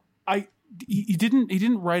 He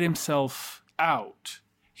didn't write himself out.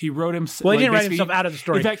 He wrote himself. Well, he didn't write himself out of the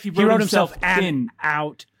story. In fact, he wrote himself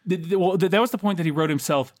out. That was the point, that he wrote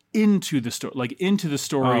himself into the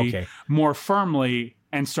story, more firmly.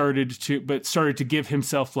 And started to give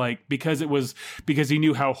himself, because he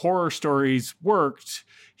knew how horror stories worked,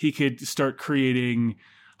 he could start creating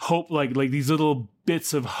hope, like these little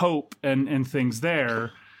bits of hope and things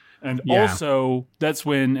there. And also that's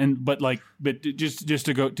when, but just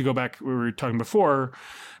to go back, we were talking before,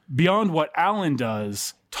 beyond what Alan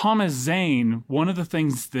does, Thomas Zane, one of the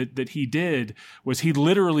things that he did was he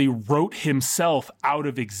literally wrote himself out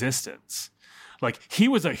of existence. Like, he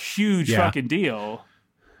was a huge fucking deal.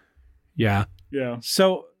 Yeah. Yeah.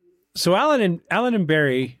 So Alan and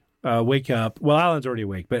Barry wake up. Well, Alan's already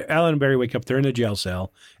awake, but Alan and Barry wake up. They're in a jail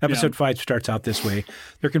cell. Episode 5 starts out this way.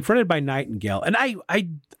 They're confronted by Nightingale. And I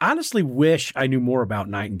honestly wish I knew more about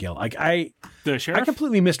Nightingale. The sheriff? I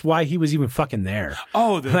completely missed why he was even fucking there.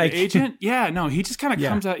 Oh, the agent? Yeah, no, he just kind of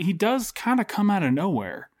comes out. He does kind of come out of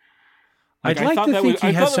nowhere. I'd like to think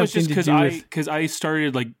he has something to do with... Because I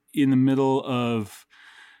started in the middle of...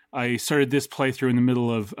 I started this playthrough in the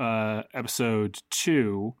middle of episode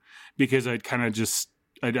 2, because I'd kind of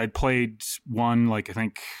I'd played one, I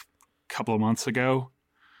think a couple of months ago.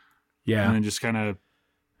 Yeah. And then just kind of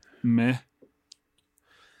meh.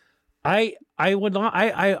 I'd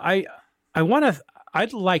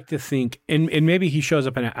like to think, and maybe he shows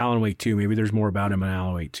up in Alan Wake 2. Maybe there's more about him in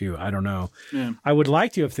Alan Wake 2. I don't know. Yeah. I would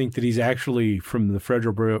like to think that he's actually from the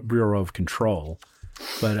Federal Bureau of Control.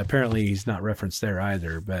 But apparently he's not referenced there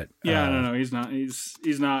either. But no, he's not.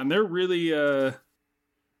 He's not. And they're really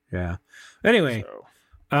yeah. Anyway,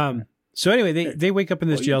 so anyway, they wake up in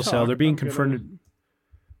this jail cell. They're being confronted.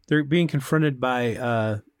 They're being confronted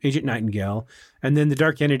by Agent Nightingale, and then the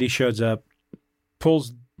dark entity shows up,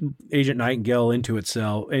 pulls Agent Nightingale into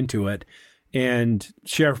it, and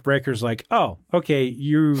Sheriff Breaker's like, "Oh, okay,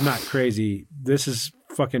 you're not crazy. This is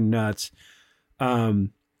fucking nuts."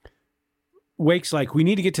 Wake's like, we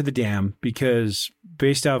need to get to the dam, because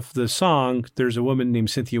based off the song, there's a woman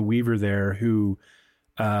named Cynthia Weaver there who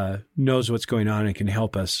knows what's going on and can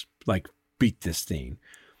help us beat this thing.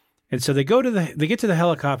 And so they get to the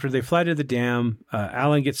helicopter. They fly to the dam.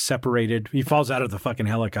 Alan gets separated. He falls out of the fucking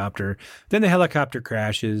helicopter. Then the helicopter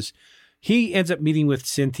crashes. He ends up meeting with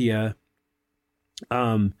Cynthia.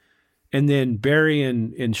 And then Barry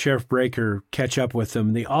and Sheriff Breaker catch up with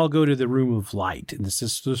them. They all go to the room of light. And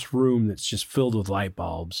this room that's just filled with light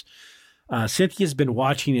bulbs. Cynthia's been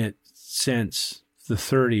watching it since the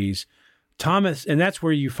 30s. Thomas, and that's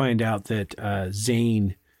where you find out that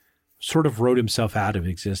Zane sort of wrote himself out of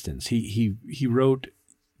existence. He wrote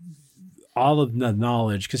all of the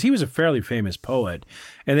knowledge, because he was a fairly famous poet.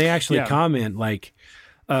 And they actually comment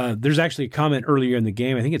there's actually a comment earlier in the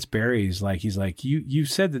game. I think it's Barry's. He's like, you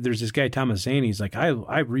said that there's this guy, Thomas Zane. He's like,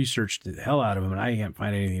 I researched the hell out of him and I can't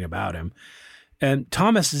find anything about him. And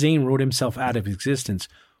Thomas Zane wrote himself out of existence.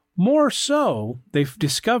 More so, they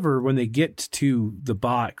discover when they get to the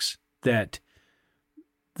box that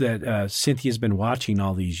Cynthia's been watching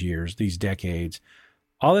all these years, these decades.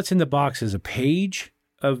 All that's in the box is a page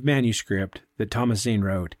of manuscript that Thomas Zane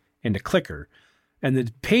wrote and a clicker. And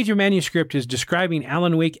the page of manuscript is describing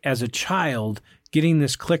Alan Wake as a child getting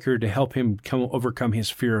this clicker to help him overcome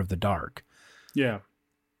his fear of the dark. Yeah.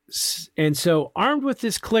 And so, armed with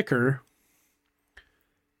this clicker,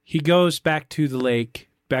 he goes back to the lake,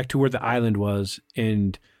 back to where the island was,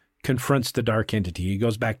 and confronts the dark entity. He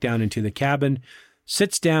goes back down into the cabin,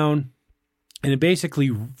 sits down, and it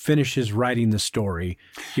basically finishes writing the story.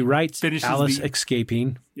 He writes Alice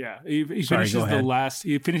escaping. Yeah, he finishes the last.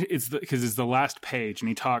 Because it's the last page, and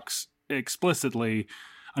he talks explicitly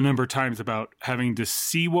a number of times about having to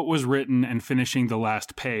see what was written and finishing the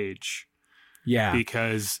last page. Yeah,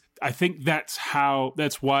 because I think that's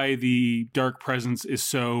why the Dark Presence is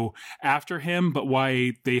so after him, but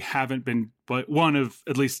why they haven't been. But one of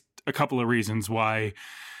at least a couple of reasons why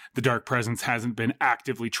the Dark Presence hasn't been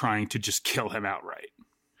actively trying to just kill him outright.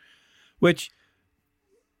 Which,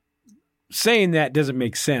 saying that doesn't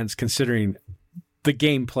make sense considering the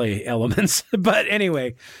gameplay elements. But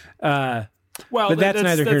anyway, but that's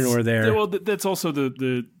neither here nor there. Well, that's also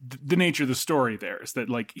the nature of the story. There is that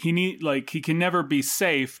he can never be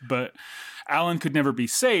safe, but Alan could never be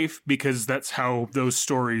safe because that's how those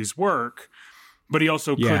stories work. But he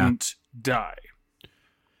also couldn't die.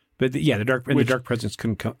 But the Dark Presence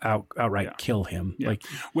couldn't outright kill him. Yeah.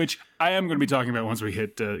 Which I am going to be talking about once we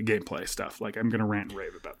hit gameplay stuff. Like, I'm going to rant and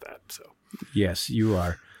rave about that. So yes, you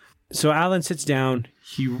are. So Alan sits down.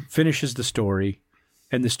 He finishes the story,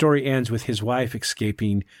 and the story ends with his wife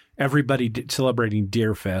escaping. Everybody celebrating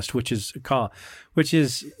Deerfest, which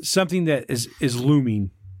is something that is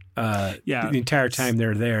looming. The entire time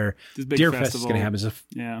they're there. Deerfest is going to happen. It's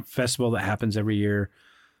a festival that happens every year.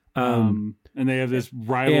 And they have this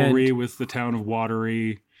rivalry with the town of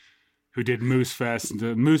Watery, who did Moose Fest.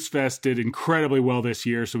 The Moose Fest did incredibly well this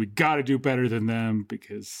year, so we got to do better than them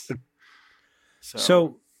because.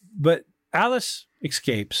 But Alice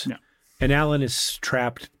escapes, and Alan is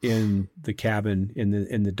trapped in the cabin in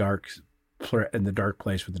the dark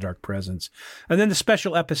place with the Dark Presence. And then the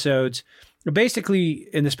special episodes. Basically,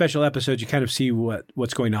 in the special episodes, you kind of see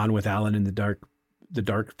what's going on with Alan in the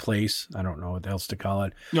dark place. I don't know what else to call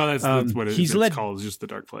it. No, that's what it's called. It's just the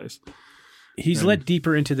dark place. He's led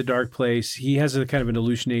deeper into the dark place. He has a kind of an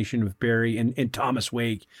hallucination with Barry and Thomas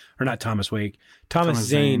Wake, or not Thomas Wake. Thomas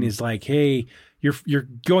Zane is like, "Hey, you're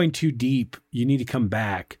going too deep. You need to come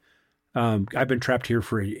back. I've been trapped here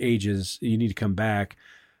for ages. You need to come back."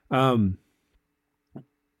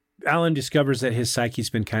 Alan discovers that his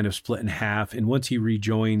psyche's been kind of split in half, and once he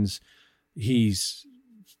rejoins, he's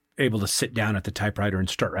able to sit down at the typewriter and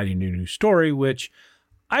start writing a new story, which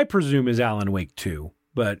I presume is Alan Wake 2,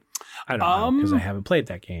 but I don't know because I haven't played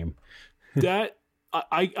that game. That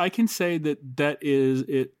I can say that is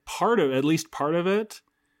it. At least part of it,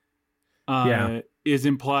 is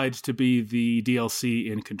implied to be the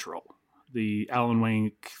DLC in Control, the Alan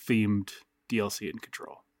Wake themed DLC in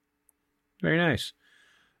Control. Very nice,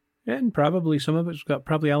 and probably some of it's got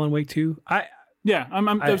Alan Wake 2.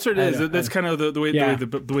 I'm certain it is. That's kind of the way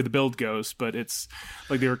the build goes, but it's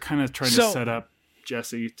like they were kind of trying to set up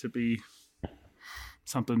Jesse to be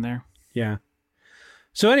something there. Yeah.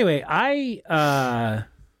 So anyway,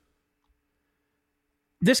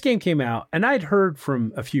 this game came out, and I'd heard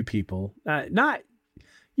from a few people.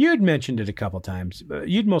 You had mentioned it a couple times, but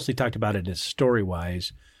you'd mostly talked about it as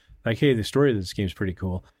story-wise, like, hey, the story of this game is pretty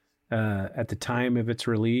cool. At the time of its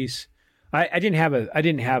release, I didn't have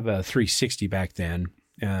a 360 back then.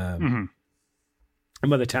 And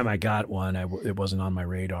by the time I got one, it wasn't on my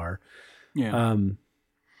radar. Yeah.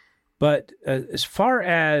 But as far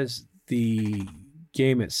as the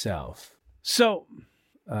game itself, so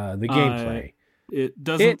the gameplay, it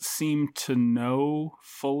doesn't seem to know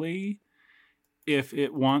fully if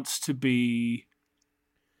it wants to be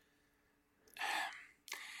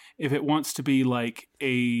like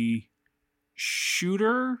a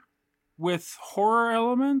shooter with horror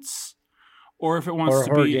elements, or if it wants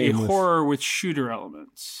to be a horror with shooter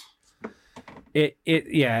elements.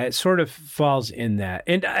 It sort of falls in that.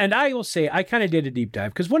 And I will say, I kind of did a deep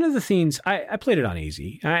dive because one of the things, I played it on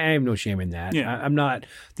easy. I have no shame in that. Yeah.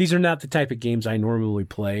 These are not the type of games I normally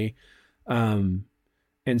play. And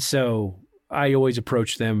so I always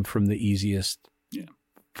approach them from the easiest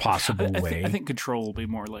possible way. I think Control will be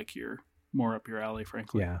more up your alley,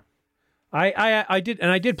 frankly. Yeah. I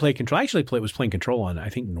did play Control. I actually was playing Control on, I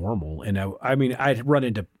think, normal. And I'd run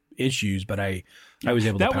into issues, but I was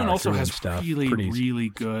able to power that one also through has stuff. really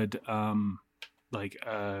good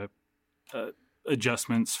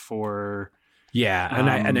adjustments for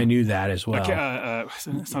and I knew that as well.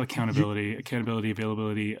 It's not accountability,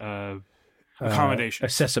 availability, accommodation,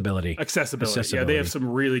 accessibility. Yeah, they have some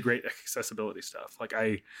really great accessibility stuff. Like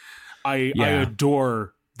I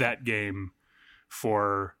adore that game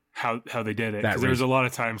for how they did it, because there was a lot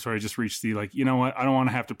of times where I just reached the, you know what, I don't want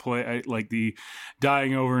to have to play, the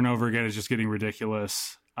dying over and over again is just getting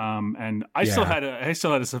ridiculous. And I still had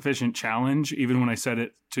a sufficient challenge even when I set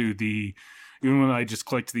it to even when I just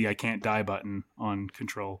clicked the I can't die button on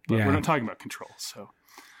control. But we're not talking about control, so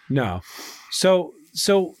no. So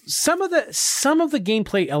some of the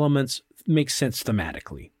gameplay elements make sense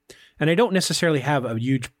thematically, and I don't necessarily have a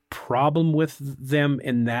huge problem with them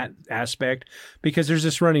in that aspect because there's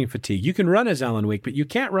this running fatigue. You can run as Alan Wake, but you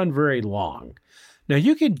can't run very long. Now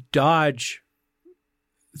you can dodge,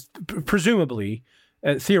 presumably,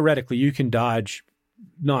 theoretically, you can dodge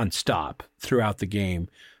nonstop throughout the game.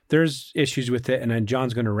 There's issues with it, and then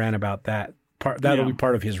John's going to rant about that part. That'll be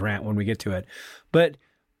part of his rant when we get to it. But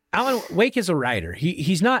Alan Wake is a writer.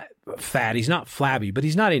 He's not fat, he's not flabby, but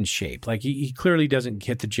he's not in shape. Like he clearly doesn't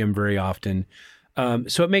hit the gym very often.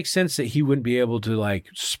 So it makes sense that he wouldn't be able to like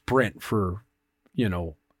sprint for,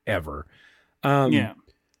 ever.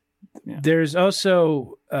 There's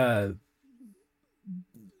also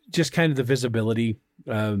just kind of the visibility.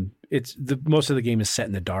 Most of the game is set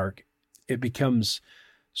in the dark. It becomes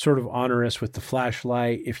sort of onerous with the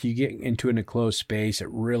flashlight. If you get into an enclosed space, it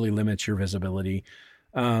really limits your visibility.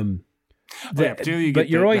 But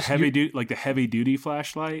you're always the heavy duty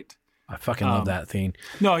flashlight. I fucking love that thing.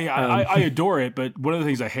 No, yeah, I adore it. But one of the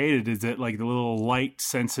things I hated is that like the little light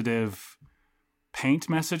sensitive paint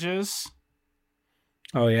messages.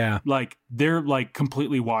 Oh yeah, like they're like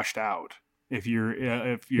completely washed out. If you're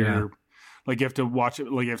like you have to watch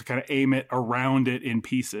it, like you have to kind of aim it around it in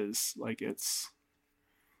pieces. Like it's.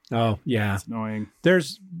 Oh yeah, it's annoying.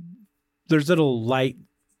 There's little light,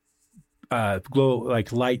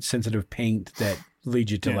 light sensitive paint that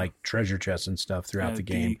leads you to like treasure chests and stuff throughout the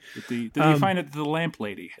game. You find it the lamp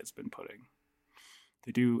lady has been putting.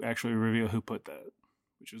 They do actually reveal who put that,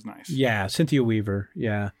 which is nice. Yeah, Cynthia Weaver.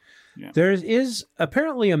 Yeah. There is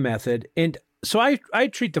apparently a method, and so I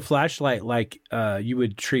treat the flashlight like you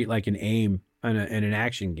would treat like an aim in an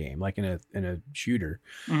action game, like in a shooter,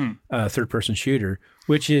 third person shooter,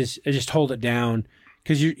 which is just hold it down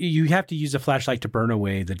because you have to use the flashlight to burn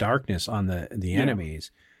away the darkness on the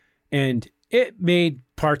enemies, and it made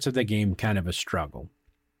parts of the game kind of a struggle.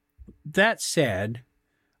 That said,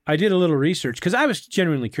 I did a little research because I was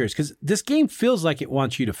genuinely curious because this game feels like it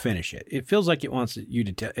wants you to finish it. It feels like it wants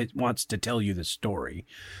to tell you the story.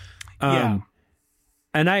 And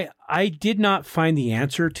I did not find the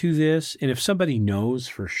answer to this. And if somebody knows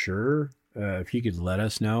for sure, if you could let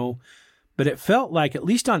us know. But it felt like, at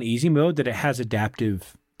least on easy mode, that it has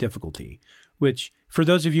adaptive difficulty, which for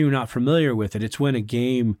those of you not familiar with it, it's when a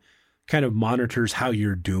game kind of monitors how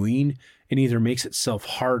you're doing and either makes itself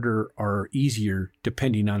harder or easier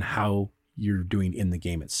depending on how you're doing in the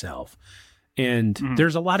game itself. And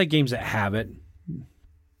there's a lot of games that have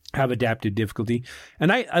adaptive difficulty.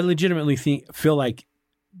 And I legitimately feel like,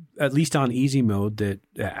 at least on easy mode, that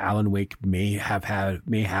Alan Wake may have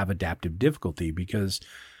adaptive difficulty, because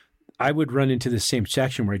I would run into the same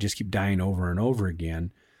section where I just keep dying over and over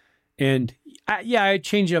again. And I'd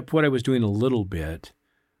change up what I was doing a little bit,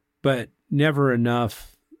 but never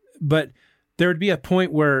enough. But there would be a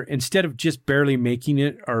point where instead of just barely making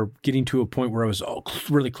it or getting to a point where I was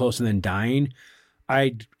really close and then dying,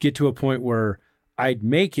 I'd get to a point where I'd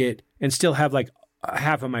make it and still have like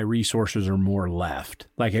half of my resources or more left.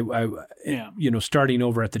 Like starting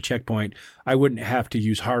over at the checkpoint, I wouldn't have to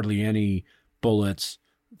use hardly any bullets,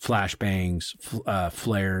 flashbangs,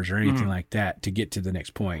 flares, or anything like that to get to the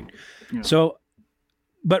next point. Yeah. So,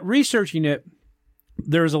 but researching it,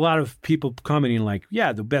 there was a lot of people commenting like,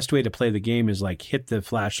 yeah, the best way to play the game is like hit the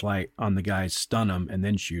flashlight on the guys, stun them, and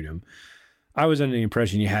then shoot them. I was under the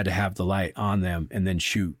impression you had to have the light on them and then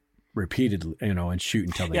shoot repeatedly, and shoot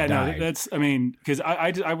until they died. No, because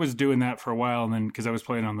I was doing that for a while, and then because I was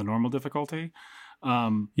playing on the normal difficulty,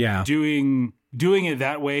 doing it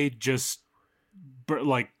that way just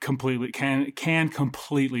like completely can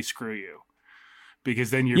completely screw you, because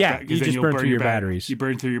then you just burn through your batteries. You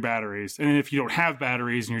burn through your batteries, and if you don't have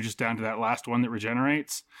batteries and you're just down to that last one that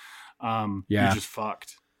regenerates, you're just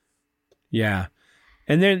fucked. Yeah,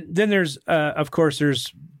 and then there's of course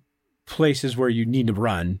there's places where you need to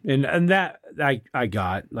run, and that I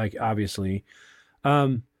got, like, obviously.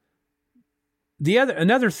 Another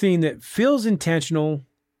thing that feels intentional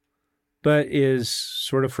but is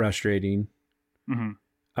sort of frustrating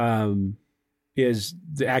is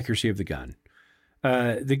the accuracy of the gun.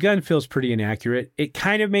 The gun feels pretty inaccurate. It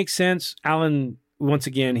kind of makes sense. Alan, once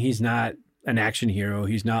again, he's not an action hero.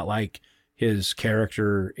 He's not like his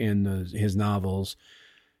character in his novels.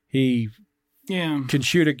 He can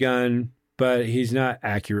shoot a gun, but he's not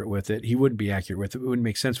accurate with it. He wouldn't be accurate with it. It wouldn't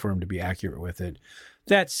make sense for him to be accurate with it.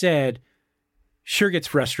 That said, sure gets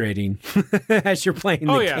frustrating as you're playing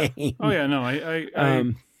the game. Oh yeah,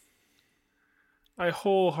 no,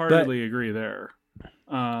 wholeheartedly agree there.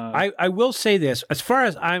 I will say this, as far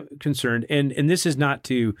as I'm concerned, and this is not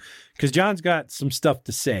to, because John's got some stuff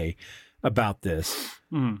to say about this,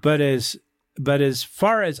 but as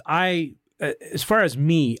far as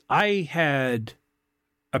me, I had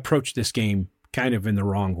approached this game kind of in the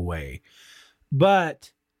wrong way.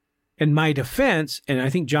 But in my defense, and I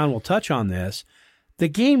think John will touch on this, the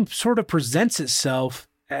game sort of presents itself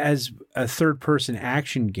as a third-person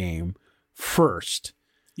action game first.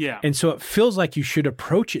 Yeah. And so it feels like you should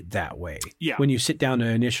approach it that way when you sit down to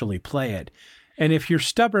initially play it. And if you're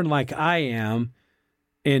stubborn like I am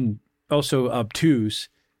and also obtuse,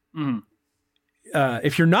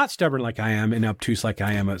 if you're not stubborn like I am and obtuse like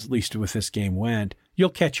I am, at least with this game went, you'll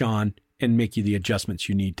catch on and make you the adjustments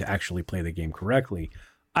you need to actually play the game correctly.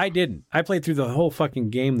 I didn't. I played through the whole fucking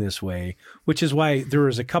game this way, which is why there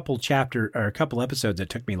was a couple episodes that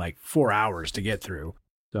took me like 4 hours to get through.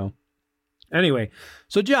 So anyway,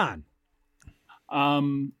 so John.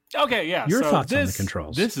 Okay, yeah. Your thoughts on the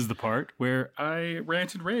controls. This is the part where I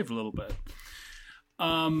rant and rave a little bit.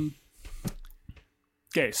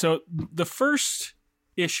 Okay, so the first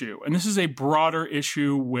issue, and this is a broader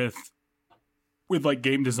issue with like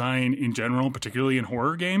game design in general, particularly in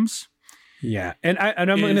horror games. Yeah, and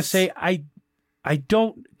I'm going to say I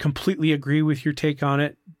don't completely agree with your take on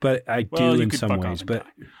it, but I do in some ways. But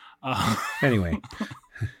anyway,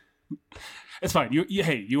 it's fine.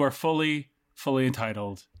 You are fully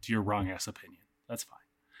entitled to your wrong ass opinion. That's fine.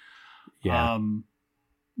 Yeah.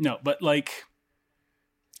 No, but like,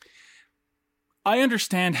 I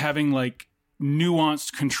understand having like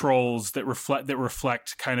nuanced controls that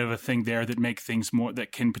reflect kind of a thing there that make things more,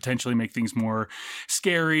 that can potentially make things more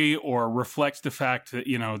scary, or reflect the fact that,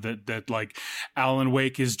 you know, that like Alan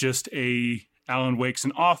Wake's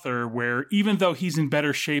an author where even though he's in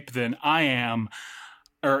better shape than I am,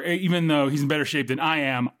 I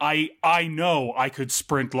know I could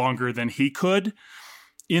sprint longer than he could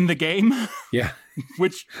in the game. Yeah.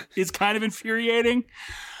 Which is kind of infuriating.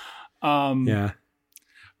 Yeah.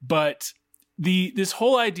 But this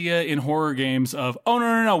whole idea in horror games of, oh,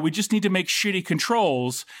 no, we just need to make shitty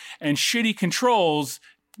controls, and shitty controls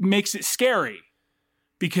makes it scary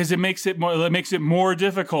because it makes it more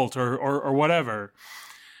difficult or whatever.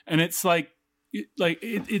 And it's like,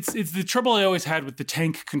 it's the trouble I always had with the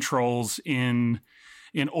tank controls in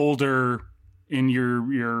your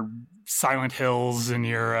Silent Hills and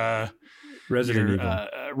your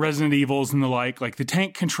Resident Evils and the like the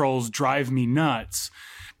tank controls drive me nuts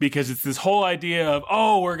because it's this whole idea of,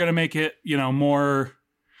 oh, we're going to make it, you know, more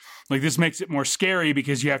like, this makes it more scary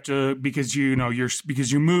because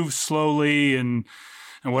you move slowly and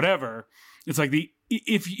whatever. It's like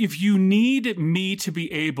if you need me to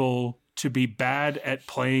be able to be bad at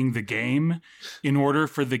playing the game in order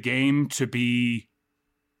for the game to be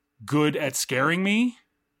good at scaring me,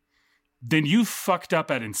 then you fucked up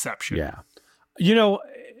at inception. Yeah. You know,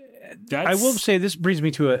 I will say this brings me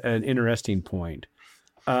to an interesting point.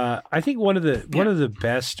 I think one of the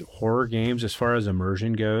best horror games as far as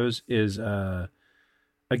immersion goes is a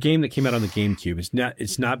game that came out on the GameCube.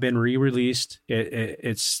 It's not been re-released.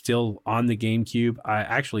 It's still on the GameCube. I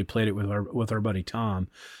actually played it with our buddy Tom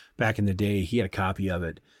back in the day. He had a copy of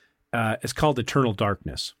it. It's called Eternal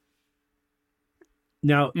Darkness.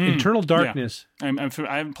 Now, Eternal Darkness... Yeah.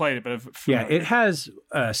 I haven't played it, but it has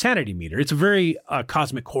a sanity meter. It's a very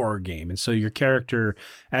cosmic horror game. And so your character,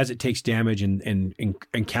 as it takes damage and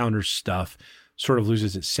encounters stuff, sort of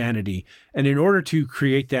loses its sanity. And in order to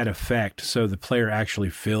create that effect, so the player actually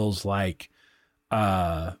feels like,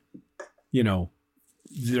 they're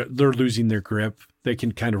losing their grip, they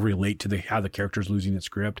can kind of relate to how the character's losing its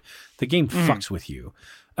grip, the game fucks with you.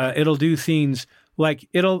 It'll do things...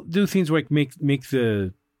 make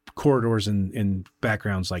the corridors and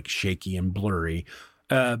backgrounds like shaky and blurry.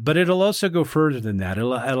 But it'll also go further than that.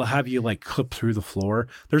 It'll have you like clip through the floor.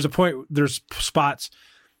 There's spots.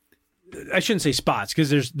 I shouldn't say spots, because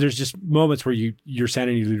there's just moments where your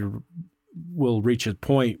sanity will reach a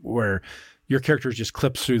point where your character just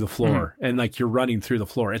clips through the floor and like you're running through the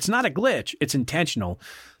floor. It's not a glitch. It's intentional.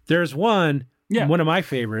 There's one of my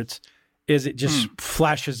favorites is it just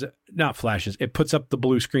it puts up the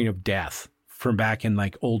blue screen of death from back in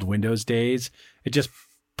like old Windows days. It just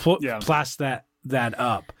plasts that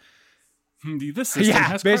up. This system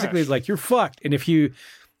has basically crashed. It's like you're fucked. And if you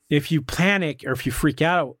panic or if you freak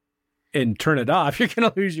out and turn it off, you're going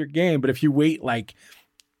to lose your game. But if you wait like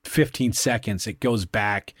 15 seconds, it goes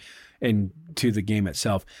back into the game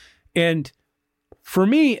itself. And for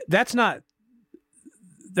me, that's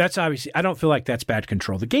obviously, I don't feel like that's bad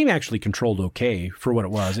control. The game actually controlled okay for what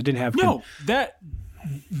it was. It didn't have... that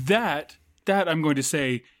that, I'm going to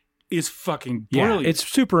say, is fucking brilliant. Yeah, it's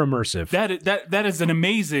super immersive. That is an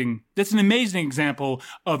amazing example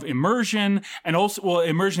of immersion and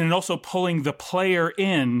also pulling the player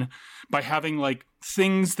in by having like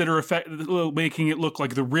things that are making it look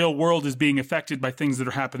like the real world is being affected by things that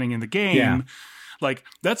are happening in the game. Yeah. Like,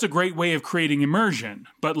 that's a great way of creating immersion.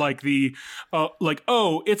 But like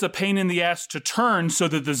it's a pain in the ass to turn so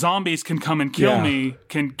that the zombies can come and kill me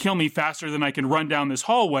faster than I can run down this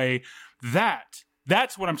hallway.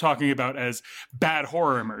 That's what I'm talking about as bad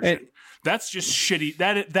horror immersion. That's just shitty.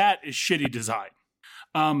 That is shitty design.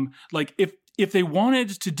 Like if they wanted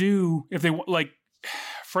to do,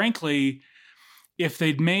 frankly, if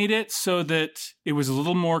they'd made it so that it was a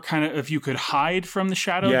little more kind of, if you could hide from the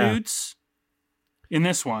shadow dudes in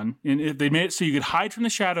this one, and if they made it so you could hide from the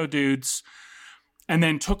shadow dudes and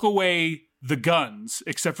then took away the guns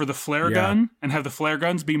except for the flare gun and have the flare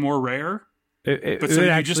guns be more rare.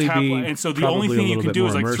 And so the only thing you can do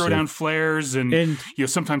is like throw down flares and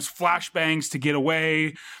sometimes flashbangs to get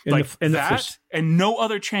away, and no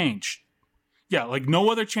other change. Yeah, like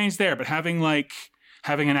no other change there, but having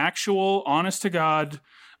an actual honest to God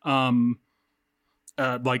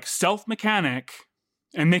like stealth mechanic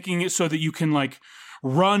and making it so that you can like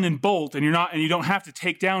run and bolt and you don't have to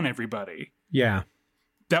take down everybody. Yeah.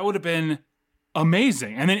 That would have been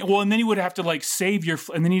amazing. And then you would have to like save your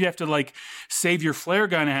flare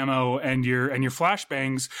gun ammo and your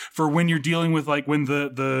flashbangs for when you're dealing with like when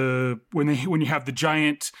you have the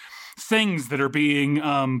giant things that are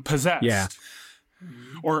being possessed. Yeah.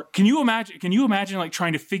 Or can you imagine like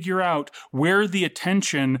trying to figure out where the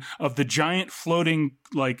attention of the giant floating,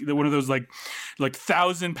 like one of those like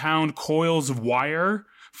 1,000-pound coils of wire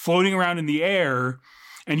floating around in the air,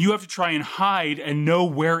 and you have to try and hide and know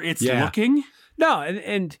where it's looking? No,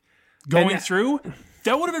 and going through?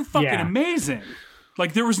 That would have been fucking amazing.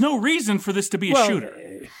 Like, there was no reason for this to be a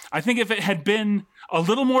shooter. I think if it had been a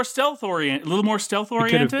little more stealth oriented,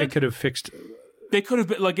 it could have fixed. It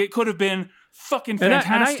could have been fucking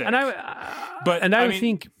fantastic. I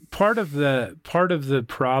think part of the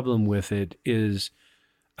problem with it is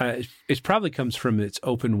it probably comes from its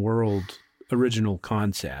open world original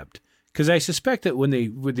concept. Because I suspect that when they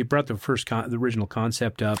brought the original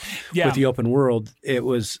concept up with the open world, it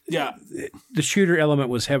was the shooter element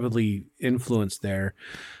was heavily influenced there.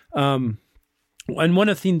 And one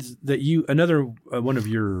of the things that one of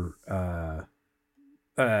your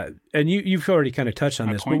and you've already kind of touched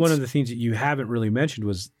on this, but one of the things that you haven't really mentioned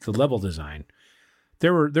was the level design.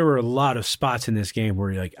 There were a lot of spots in this game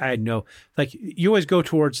where you're like, you always go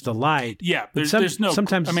towards the light. Yeah,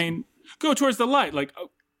 sometimes. I mean, go towards the light, like.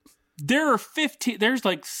 There's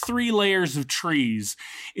like 3 layers of trees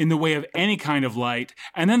in the way of any kind of light.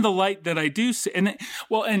 And then the light that I do see, and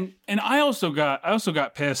I also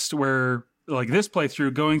got pissed where like this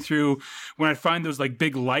playthrough going through when I find those like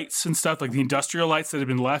big lights and stuff, like the industrial lights that have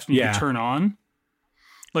been left and you can turn on.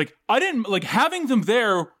 Like I didn't like having them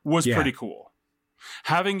there was pretty cool.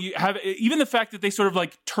 Even the fact that they sort of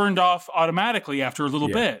like turned off automatically after a little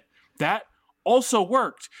bit, that also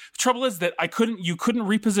worked. The trouble is that you couldn't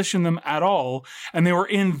reposition them at all, and they were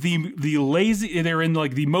in they're in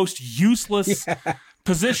like the most useless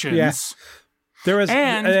positions. Yeah. There was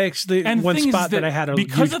actually one spot that I had a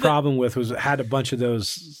huge problem with was it had a bunch of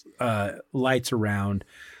those lights around,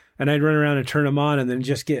 and I'd run around and turn them on and then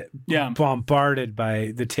just get bombarded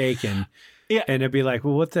by the Taken. Yeah. And it'd be like,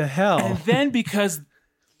 well, what the hell? And then because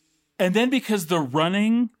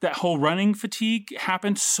that whole running fatigue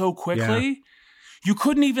happened so quickly, you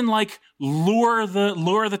couldn't even like lure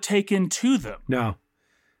the Taken to them. No.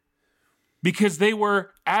 Because they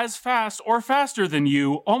were as fast or faster than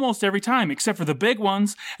you almost every time, except for the big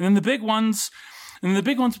ones. And then the big ones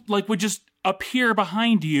like would just appear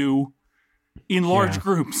behind you in large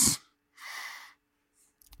groups.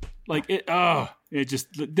 Like there's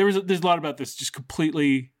a lot about this just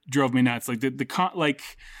completely drove me nuts. Like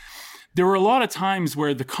there were a lot of times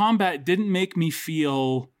where the combat didn't make me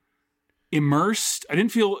feel immersed. I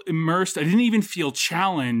didn't feel immersed. I didn't even feel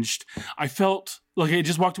challenged. I felt like I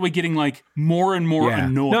just walked away getting like more and more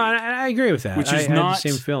annoyed. No, I agree with that. Which is I had the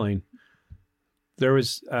same feeling. There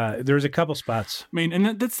was a couple spots. I mean,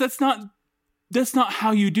 and that's not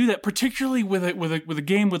how you do that, particularly with a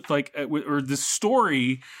game with like or the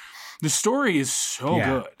story. The story is so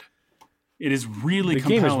good. It is really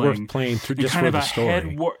compelling. The game is worth playing through just for the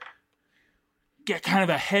story. Kind of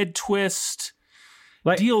a head twist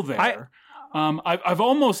deal there. I've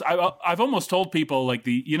almost told people like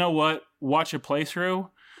you know what, watch a playthrough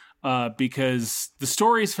because the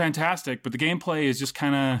story is fantastic, but the gameplay is just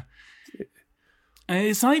kind of And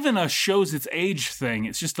it's not even a shows its age thing.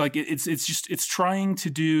 It's just like it's trying to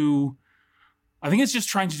do. I think it's just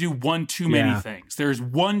trying to do one too many things. There's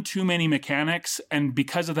one too many mechanics, and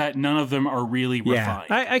because of that, none of them are really refined.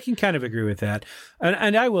 I can kind of agree with that.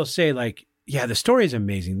 And I will say, like, the story is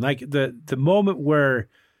amazing. Like the moment where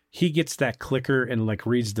he gets that clicker and like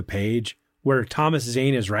reads the page where Thomas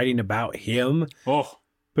Zane is writing about him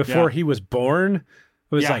before he was born.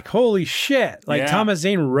 It was like, holy shit. Like Thomas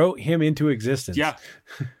Zane wrote him into existence. Yeah.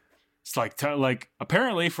 It's like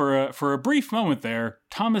apparently for a brief moment there,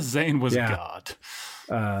 Thomas Zane was God.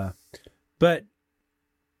 But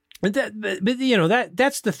you know,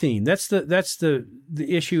 that's the theme. That's the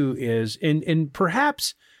issue is, and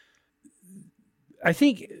perhaps I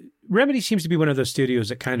think Remedy seems to be one of those studios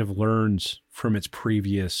that kind of learns from its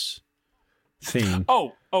previous theme.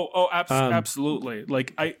 Absolutely.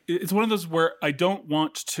 Like it's one of those where I don't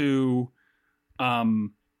want to,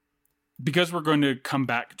 because we're going to come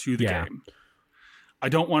back to the game. I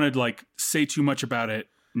don't want to like say too much about it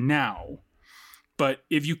now, but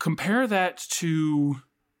if you compare that to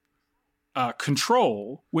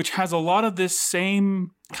Control, which has a lot of this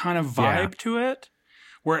same kind of vibe to it,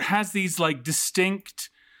 where it has these like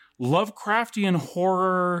distinct Lovecraftian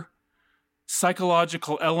horror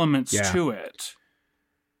psychological elements to it.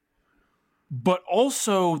 But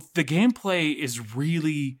also the gameplay is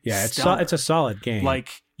really stellar. It's a solid game.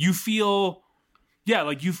 Like you feel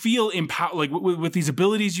empowered, like with these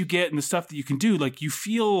abilities you get and the stuff that you can do, like you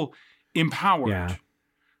feel empowered.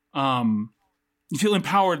 You feel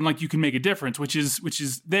empowered and like you can make a difference, which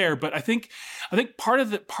is there. But I think part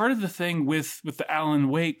of the thing with the Alan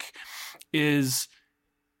Wake is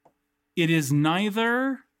it is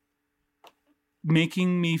neither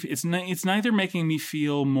making me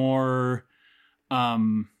feel more.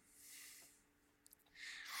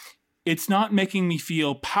 It's not making me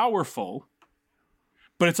feel powerful,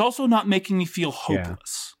 but it's also not making me feel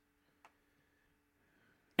hopeless.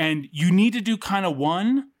 And you need to do kind of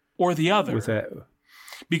one or the other. With that.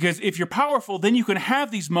 Because if you're powerful, then you can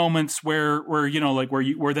have these moments where you know, like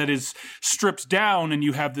where that is stripped down, and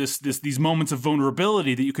you have these moments of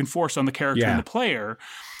vulnerability that you can force on the character and the player,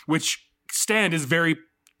 which stand as very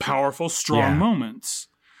powerful, strong moments.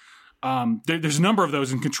 There's a number of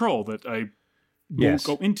those in Control that I won't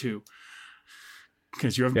go into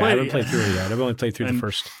because you haven't played it. I haven't played through it yet. I've only played through the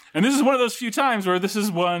first. And this is one of those few times where this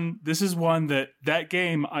is one that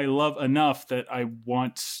game I love enough that I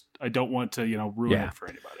don't want to, you know, ruin it for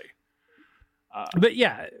anybody. But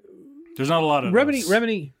there's not a lot of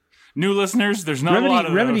Remedy. New listeners, there's not a lot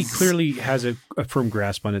of Remedy those. clearly has a firm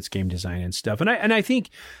grasp on its game design and stuff, and I think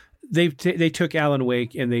they took Alan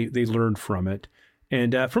Wake and they learned from it.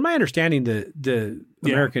 And from my understanding, the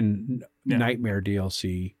American Nightmare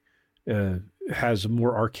DLC has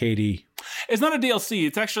more arcadey. It's not a DLC.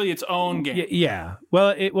 It's actually its own game. Yeah. Well,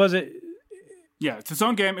 it wasn't. Yeah, it's its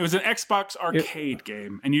own game. It was an Xbox arcade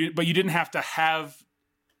game, but you didn't have to have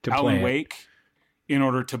Alan Wake in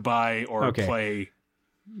order to buy or play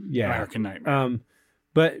American Nightmare.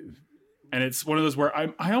 And it's one of those where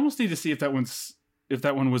I almost need to see if that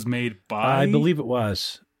one was made by. I believe it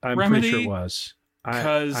was. I'm Remedy, pretty sure it was.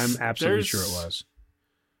 I'm absolutely sure it was.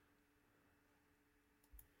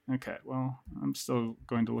 Okay, well, I'm still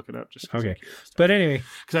going to look it up just okay. But anyway,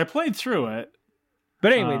 because I played through it.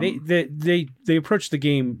 But anyway, they approached that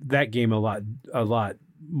game a lot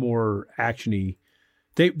more actiony.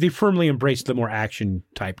 They firmly embraced the more action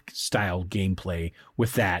type style gameplay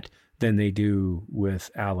with that than they do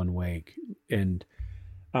with Alan Wake. And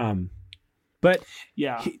but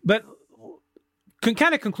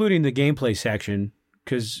kind of concluding the gameplay section,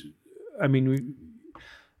 because I mean,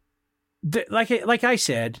 like I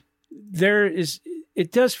said,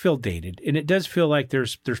 it does feel dated, and it does feel like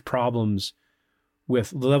there's problems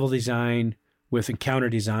with level design, with encounter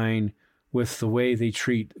design, with the way they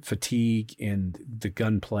treat fatigue and the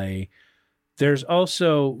gunplay. There's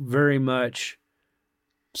also very much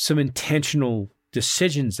some intentional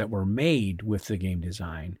decisions that were made with the game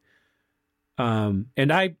design.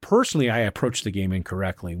 And I approached the game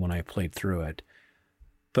incorrectly when I played through it.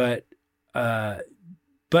 But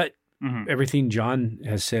everything John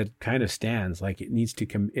has said kind of stands. Like it needs to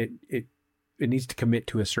it needs to commit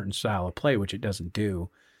to a certain style of play, which it doesn't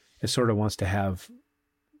do. It sort of wants to have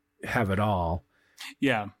it all.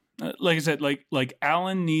 Yeah. Like I said, like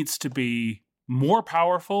Alan needs to be more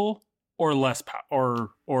powerful or less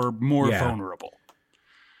or more vulnerable.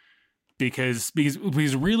 Because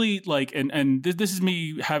really, like, and this is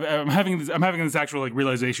me I'm having this actual like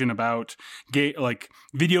realization about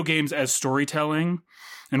video games as storytelling,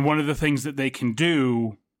 and one of the things that they can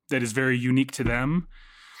do that is very unique to them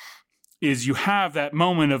is you have that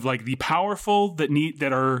moment of like the powerful that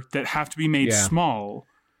have to be made small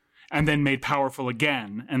and then made powerful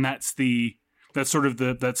again, and that's a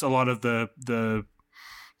lot of the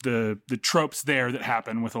tropes there that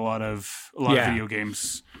happen with a lot of video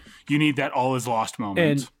games. You need that all is lost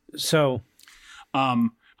moment. And so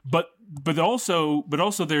but also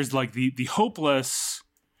there's like the hopeless,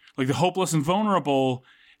 like the hopeless and vulnerable,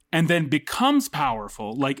 and then becomes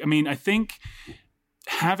powerful. Like, I mean, I think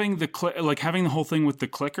having the whole thing with the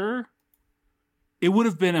clicker, it would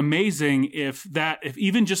have been amazing if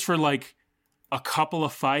even just for like a couple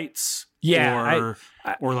of fights, or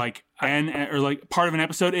like part of an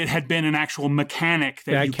episode, it had been an actual mechanic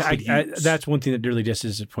that you could use. That's one thing that really just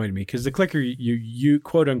disappointed me, because the clicker, you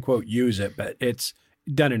quote unquote use it, but it's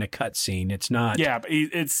done in a cutscene. It's not. Yeah, but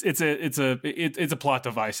it's a plot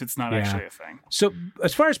device. It's not actually a thing. So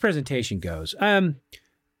as far as presentation goes,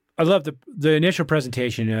 I love the initial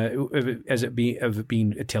presentation of it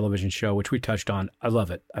being a television show, which we touched on. I love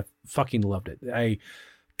it. I fucking loved it. I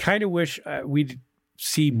kind of wish we'd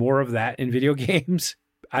see more of that in video games.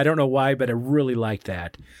 I don't know why, but I really liked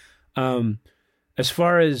that. As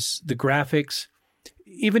far as the graphics,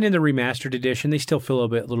 even in the remastered edition, they still feel a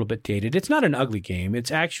little bit dated. It's not an ugly game.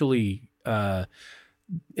 It's actually it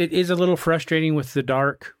is a little frustrating with the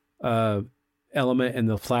dark element and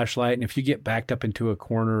the flashlight, and if you get backed up into a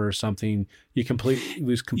corner or something, you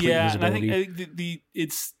lose complete visibility. And I think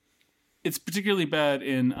it's particularly bad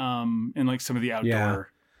in like some of the outdoor.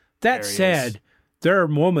 That areas. said, there are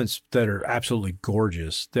moments that are absolutely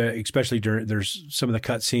gorgeous. Especially there's some of the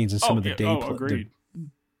cut scenes and some of the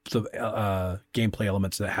gameplay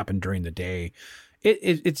elements that happen during the day.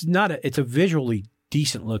 It's a visually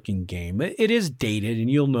decent looking game. It is dated,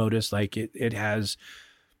 and you'll notice like it has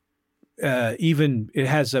a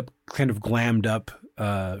kind of glammed up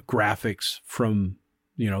graphics from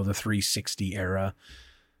the 360 era,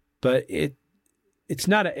 but it's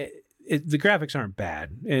not the graphics aren't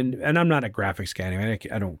bad, and I'm not a graphics guy anyway.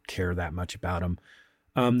 I don't care that much about them.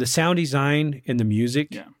 The sound design and the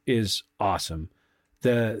music is awesome.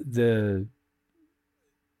 That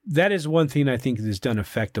is one thing I think is done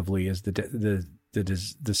effectively, is the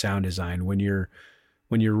sound design. When you're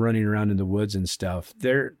running around in the woods and stuff,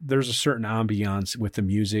 there's a certain ambiance with the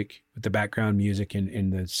music, with the background music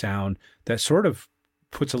and the sound that sort of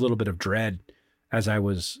puts a little bit of dread as I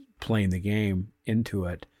was playing the game into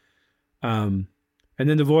it. And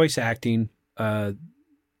then the voice acting,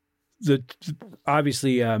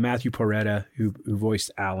 obviously Matthew Porretta, who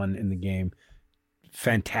voiced Alan in the game,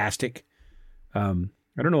 fantastic. I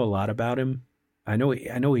don't know a lot about him. I know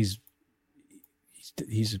he's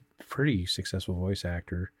a pretty successful voice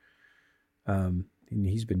actor. And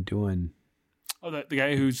he's been doing. Oh, the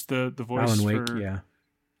guy who's the voice Alan Wake, for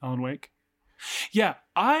Alan Wake. Yeah,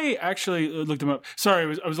 I actually looked him up. Sorry,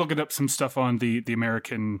 I was looking up some stuff on the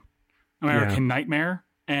American Nightmare,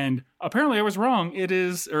 and apparently I was wrong. It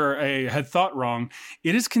is, or I had thought wrong.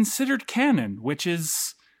 It is considered canon, which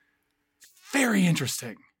is very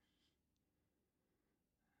interesting.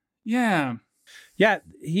 Yeah. Yeah,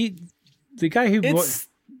 the guy who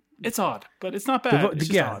it's odd, but it's not bad. It's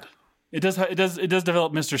just odd. It does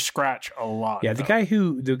develop Mr. Scratch a lot. Yeah, the guy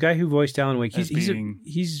who voiced Alan Wake, he's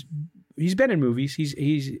been in movies.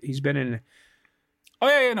 He's been in. Oh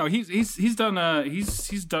yeah, no, he's done a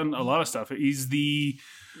lot of stuff. He's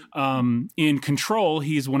in Control.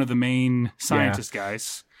 He's one of the main scientist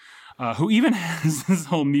guys. Who even has this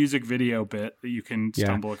whole music video bit that you can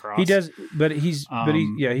stumble across. He does,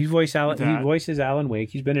 he voices Alan Wake.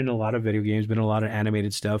 He's been in a lot of video games, been in a lot of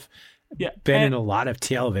animated stuff. Yeah, been in a lot of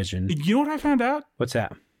television. You know what I found out? What's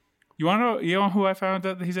that? You want to know who I found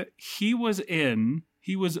out that he was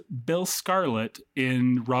Bill Scarlett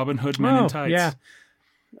in Robin Hood Men in Tights. Yeah,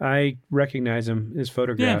 I recognize him, his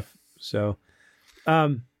photograph. Yeah. So,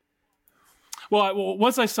 Well,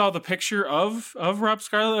 once I saw the picture of Rob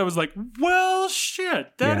Scarlett, I was like, "Well,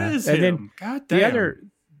 shit, that is him." Then God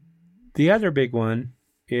damn. The other big one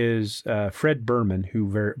is Fred Berman,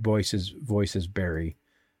 who voices Barry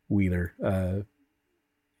Wheeler. I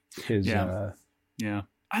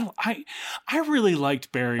really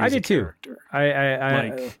liked Barry. I did too. Character.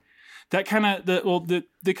 I that kind of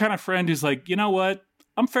the kind of friend who's like, you know what?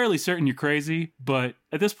 I'm fairly certain you're crazy, but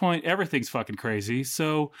at this point, everything's fucking crazy.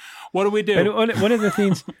 So, what do we do? And one of the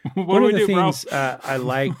things, I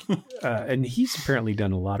like, and he's apparently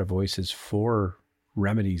done a lot of voices for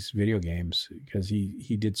Remedy's video games, because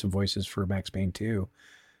he did some voices for Max Payne 2.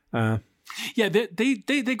 Yeah,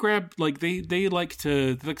 they grab, like they like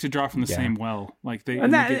to draw from the same well. Like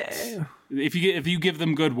if you give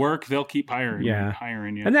them good work, they'll keep hiring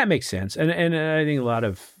you. And that makes sense. And I think a lot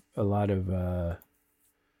of a lot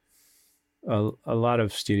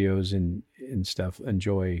of studios and stuff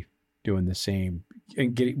enjoy doing the same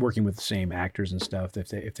and working with the same actors and stuff if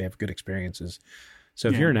they have good experiences. So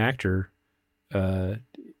if you're an actor,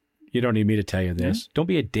 you don't need me to tell you this. Don't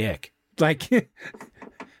be a dick. Like,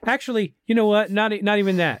 actually, you know what? Not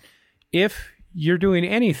even that. If you're doing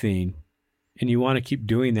anything and you want to keep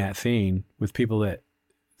doing that thing with people that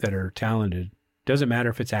are talented, doesn't matter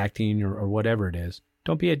if it's acting or whatever it is,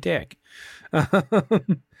 don't be a dick.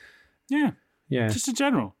 Yeah. Just a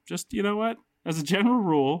general. Just, you know what? As a general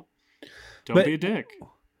rule, don't be a dick.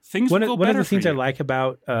 Things will go better. One of the things I like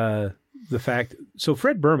about the fact, so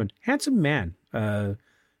Fred Berman, handsome man,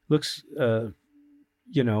 looks,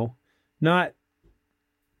 not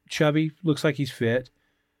chubby, looks like he's fit,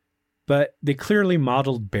 but they clearly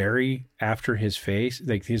modeled Barry after his face.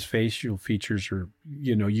 Like his facial features are,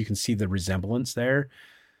 you can see the resemblance there,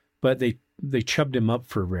 but they chubbed him up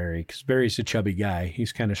for Barry because Barry's a chubby guy.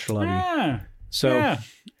 He's kind of schlubby. Yeah. So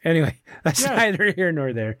anyway, that's neither here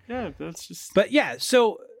nor there. Yeah, that's just. But yeah,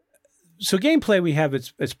 so gameplay, we have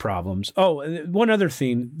its problems. Oh, and one other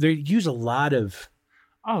thing, they use a lot of.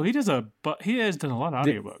 Oh, he has done a lot of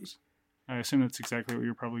audiobooks. I assume that's exactly what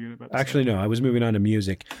you're probably good about. Actually, no, I was moving on to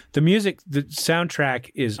music. The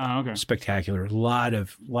soundtrack is spectacular. A lot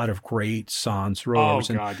of great songs, rollers.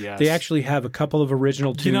 Oh God, yes. They actually have a couple of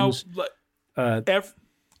original tunes.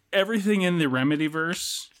 Everything in the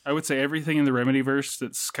Remedyverse, I would say everything in the Remedyverse,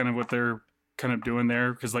 that's kind of what they're kind of doing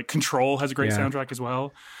there, because like Control has a great soundtrack as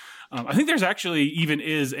well. I think there's actually even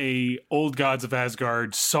is a Old Gods of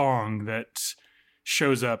Asgard song that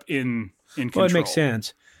shows up in Control. Well, it makes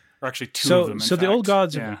sense. Or actually two of them. So the Old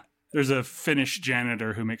Gods of... There's a Finnish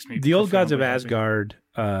janitor who makes me... The Old Gods of Asgard,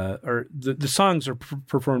 or the songs are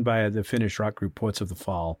performed by the Finnish rock group Poets of the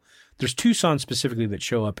Fall. There's two songs specifically that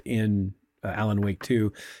show up in Alan Wake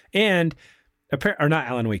 2, or not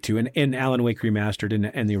Alan Wake 2, in Alan Wake Remastered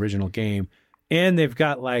in the original game. And they've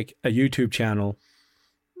got like a YouTube channel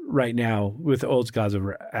right now with the Old Gods of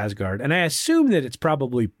Asgard. And I assume that it's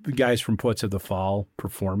probably guys from Poets of the Fall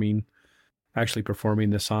performing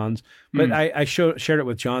the songs. But I shared it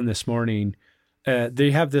with John this morning. They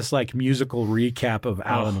have this like musical recap of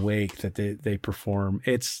Alan Wake that they perform.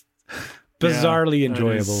 It's bizarrely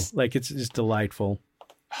enjoyable. Like it's just delightful.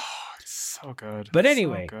 Oh, it's so good. But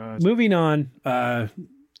anyway, moving on.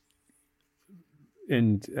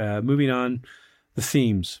 Moving on, the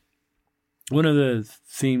themes. One of the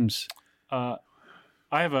themes. I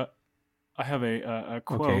have a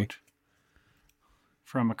quote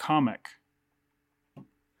from a comic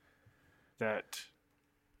that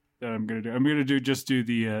I'm gonna do. I'm gonna do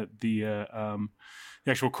the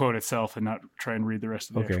actual quote itself and not try and read the rest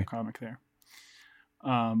of the actual comic there.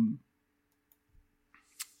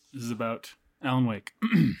 This is about Alan Wake.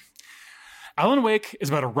 Alan Wake is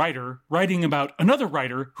about a writer writing about another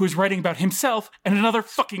writer who is writing about himself and another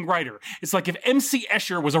fucking writer. It's like if MC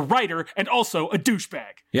Escher was a writer and also a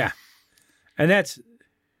douchebag. Yeah. And that's...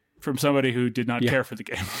 from somebody who did not care for the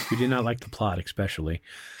game. Who did not like the plot, especially.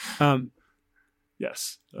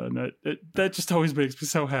 Yes. That just always makes me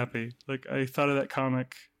so happy. Like, I thought of that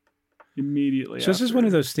comic immediately. So this is one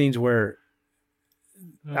of those things where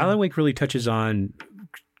Alan Wake really touches on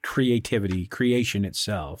creation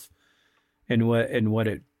itself, and what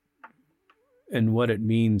it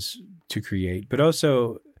means to create, but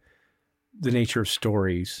also the nature of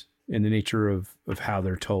stories and the nature of how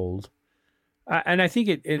they're told. And I think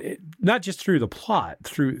it not just through the plot,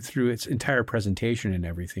 through its entire presentation and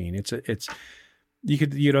everything.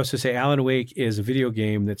 You'd also say Alan Wake is a video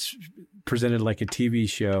game that's presented like a TV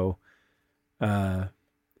show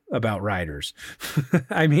about writers.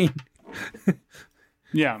 I mean,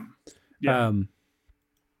 yeah.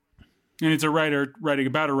 And it's a writer writing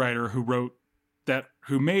about a writer who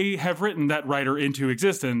may have written that writer into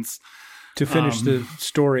existence to finish the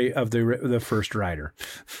story of the first writer.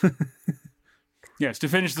 Yes, to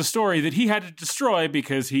finish the story that he had to destroy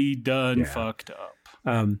because he fucked up.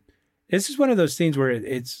 This is one of those things where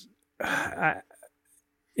it's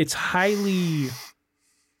highly...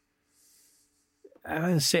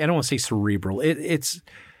 I don't want to say cerebral. It's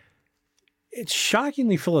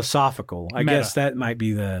shockingly philosophical. I guess that might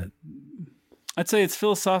be the... I'd say it's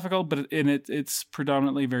philosophical, but it's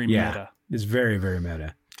predominantly very meta. It's very, very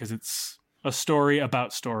meta. Because it's a story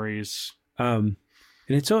about stories. And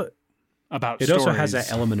it's about it stories. also has that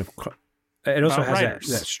element of... It also has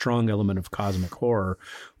that strong element of cosmic horror,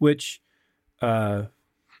 which oh,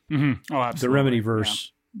 the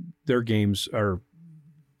Remedyverse, their games are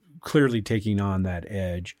clearly taking on that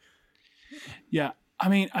edge. Yeah. I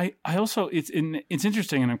mean, I also it's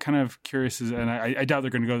interesting, and I'm kind of curious, and I doubt they're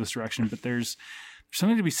going to go this direction, but there's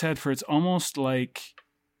something to be said for it's almost like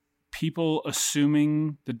people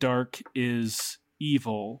assuming the dark is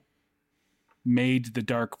evil made the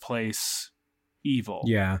dark place evil.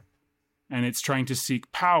 Yeah. And it's trying to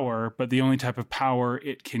seek power, but the only type of power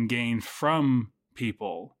it can gain from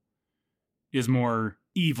people is more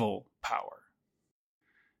evil power.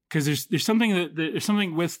 Because there's something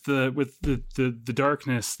with the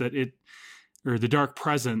darkness that it, or the dark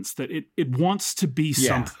presence, that it wants to be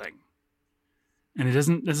something, and it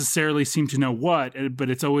doesn't necessarily seem to know what, but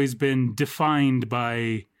it's always been defined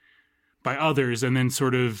by others, and then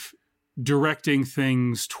sort of directing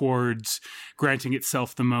things towards granting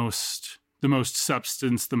itself the most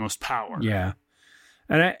substance, the most power. Yeah,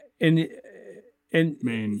 and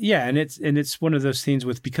it's one of those things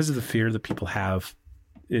with, because of the fear that people have.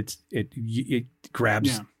 It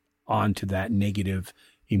grabs onto that negative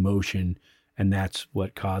emotion, and that's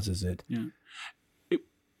what causes it. Yeah,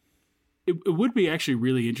 it would be actually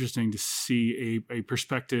really interesting to see a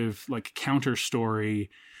perspective, like, counter story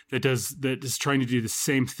that is trying to do the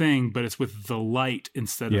same thing, but it's with the light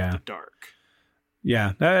instead of the dark.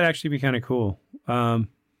 Yeah, that would actually be kind of cool.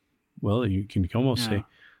 Well, you can almost say. I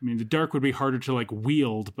mean, the dark would be harder to like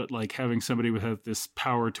wield, but like having somebody without this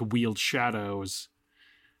power to wield shadows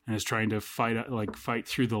and is trying to fight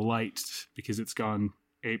through the light because it's gone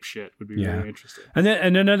ape shit would be very interesting. And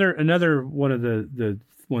then another one of the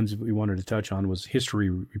ones that we wanted to touch on was history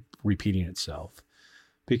repeating itself,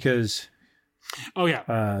 because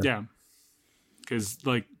because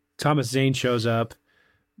like Thomas Zane shows up,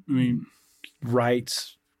 I mean,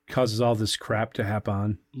 writes, causes all this crap to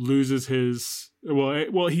happen, loses his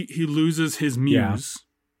he loses his muse.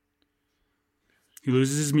 He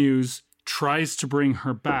loses his muse, tries to bring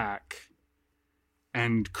her back,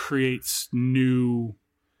 and creates new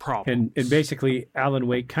problems. And basically, Alan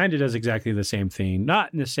Wake kind of does exactly the same thing.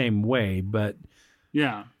 Not in the same way, but...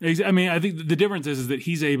 Yeah. I mean, I think the difference is that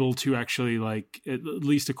he's able to actually, like, at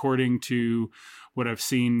least according to what I've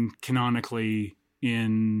seen canonically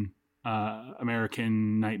in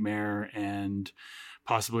American Nightmare and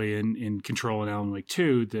possibly in Control and Alan Wake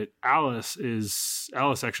 2, that Alice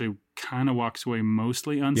actually kind of walks away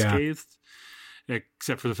mostly unscathed,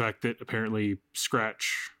 except for the fact that apparently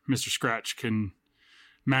Mr. Scratch can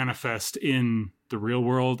manifest in the real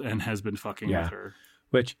world and has been fucking with her.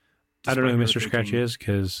 Which, I don't know who Mr. Scratch is,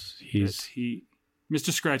 because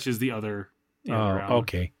Mr. Scratch is the other.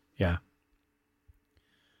 Okay. Yeah.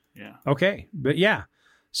 Yeah. Okay. But yeah.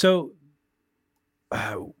 So,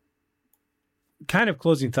 kind of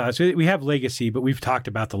closing thoughts. We have legacy, but we've talked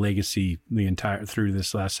about the legacy through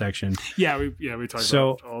this last section. Yeah, we talked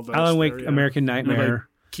about all those. Alan Wake, American Nightmare.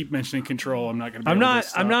 Keep mentioning Control. I'm not going to.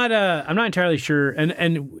 I'm not entirely sure.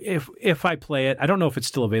 And if I play it, I don't know if it's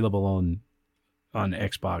still available on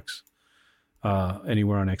Xbox,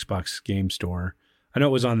 anywhere on Xbox Game Store. I know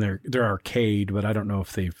it was on their arcade, but I don't know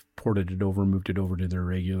if they've ported it over, moved it over to their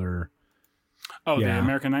regular. Oh, the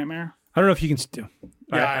American Nightmare. I don't know if you can still.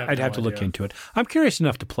 Yeah, I'd have to look into it. I'm curious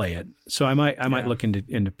enough to play it, so I might look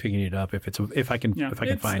into picking it up if I can find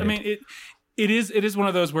it. I mean, it is one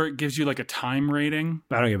of those where it gives you like a time rating.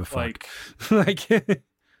 I don't give a fuck.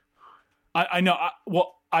 I know.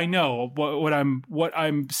 I know what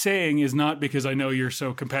I'm saying is not because I know you're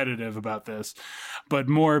so competitive about this, but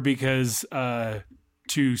more because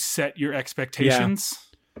to set your expectations. Yeah.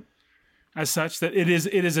 As such, that it is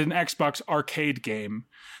an Xbox arcade game,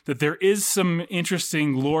 that there is some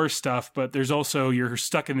interesting lore stuff, but there's also, you're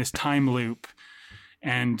stuck in this time loop,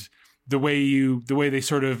 and the way they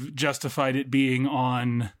sort of justified it being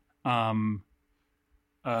on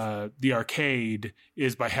the arcade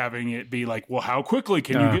is by having it be like, well, how quickly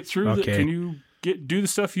can you get through can you do the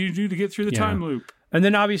stuff you do to get through the time loop? And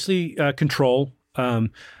then obviously Control.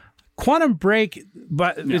 Quantum Break,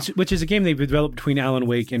 which is a game they've developed between Alan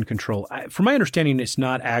Wake and Control. From my understanding, it's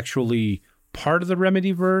not actually part of the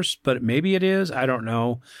Remedyverse, but maybe it is. I don't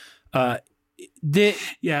know. It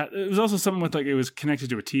was also something with, like, it was connected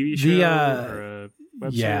to a TV show or a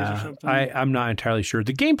web series or something. I'm not entirely sure.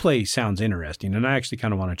 The gameplay sounds interesting, and I actually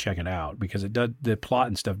kind of want to check it out because the plot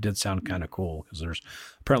and stuff did sound kind of cool, because there's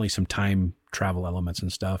apparently some time travel elements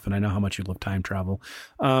and stuff, and I know how much you love time travel.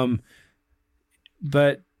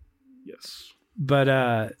 Yes. But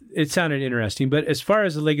it sounded interesting. But as far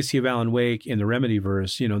as the legacy of Alan Wake in the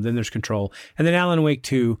Remedyverse, then there's Control. And then Alan Wake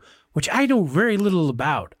 2, which I know very little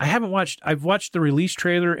about. I've watched the release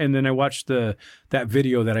trailer, and then I watched that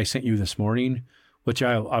video that I sent you this morning, which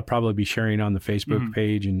I'll probably be sharing on the Facebook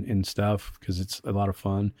page and stuff, because it's a lot of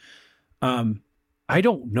fun. I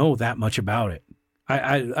don't know that much about it.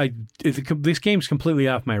 This game's completely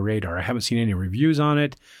off my radar. I haven't seen any reviews on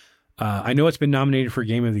it. I know it's been nominated for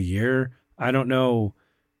Game of the Year. I don't know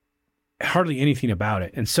hardly anything about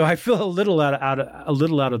it, and so I feel a little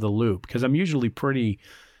out of the loop because I'm usually pretty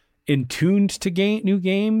in tuned to new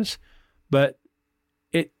games, but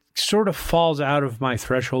it sort of falls out of my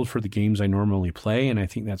threshold for the games I normally play, and I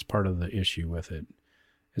think that's part of the issue with it.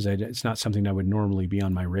 It's not something that would normally be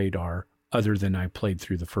on my radar, other than I played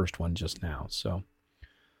through the first one just now. So,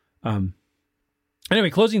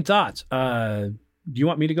 anyway, closing thoughts. Do you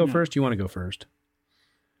want me to go first? Do you want to go first?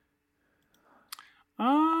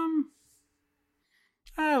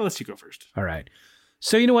 Let's you go first. All right.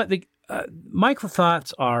 So you know what the micro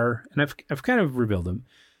thoughts are, and I've kind of revealed them.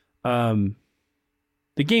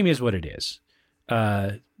 The game is what it is.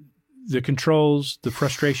 The controls, the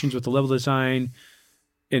frustrations with the level design,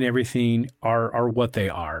 and everything are what they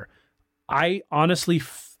are. I honestly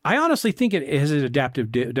think it has an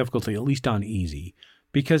adaptive difficulty, at least on easy,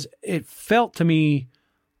 because it felt to me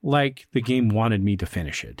like the game wanted me to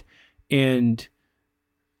finish it. And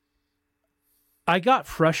I got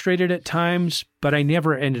frustrated at times, but I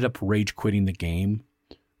never ended up rage quitting the game,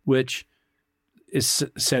 which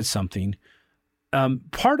said something.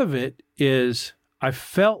 Part of it is I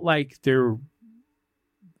felt like I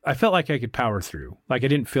could power through. Like I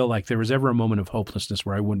didn't feel like there was ever a moment of hopelessness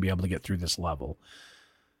where I wouldn't be able to get through this level.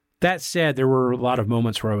 That said, there were a lot of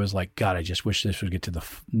moments where I was like, God, I just wish this would get to the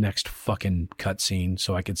next fucking cutscene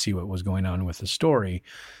so I could see what was going on with the story.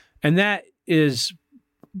 And that is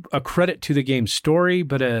a credit to the game's story,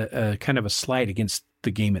 but a kind of a slight against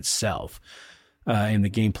the game itself and the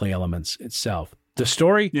gameplay elements itself. The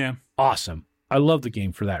story, awesome. I love the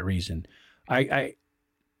game for that reason. I'd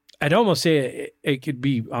almost say it could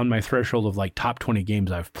be on my threshold of like top 20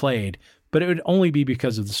 games I've played, but it would only be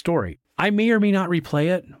because of the story. I may or may not replay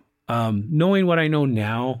it. Knowing what I know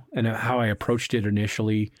now and how I approached it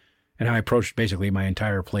initially and how I approached basically my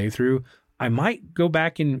entire playthrough, I might go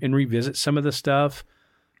back and revisit some of the stuff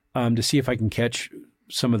to see if I can catch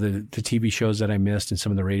some of the TV shows that I missed and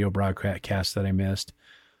some of the radio broadcasts that I missed.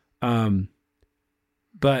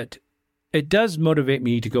 But it does motivate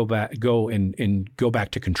me to go back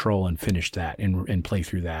to Control and finish that and play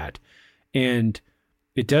through that. And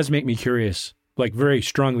it does make me curious, like very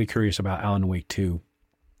strongly curious about Alan Wake 2.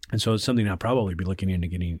 And so it's something I'll probably be looking into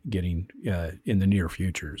getting in the near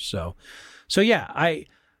future. So yeah,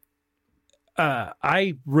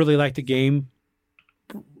 I really like the game,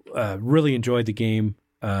 really enjoyed the game,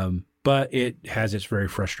 but it has its very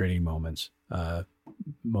frustrating moments,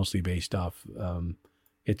 mostly based off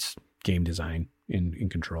its game design in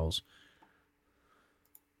controls.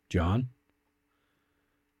 John?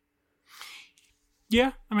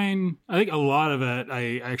 Yeah, I mean, I think a lot of it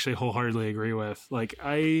I actually wholeheartedly agree with. Like,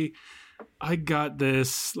 I got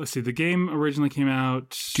this, let's see, the game originally came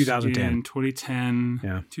out 2010. In 2010.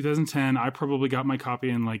 Yeah. 2010. I probably got my copy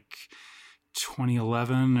in like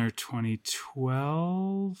 2011 or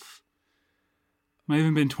 2012. Might have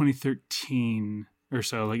even been 2013 or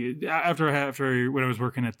so, like after when I was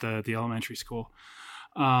working at the elementary school.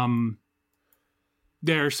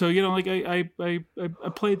 There, so you know, like I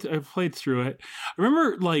played through it. I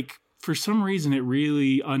remember, like, for some reason it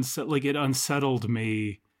really unsettled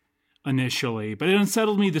me initially, but it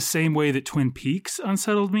unsettled me the same way that Twin Peaks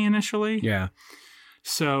unsettled me initially. Yeah.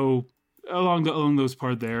 So along those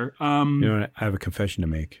part there. You know what? I have a confession to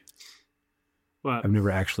make. What? I've never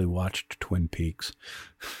actually watched Twin Peaks.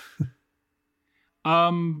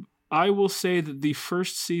 I will say that the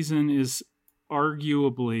first season is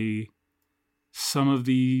arguably some of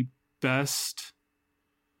the best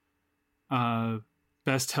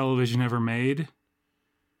television ever made.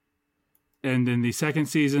 And then the second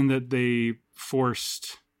season that they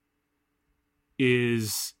forced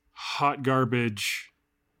is hot garbage,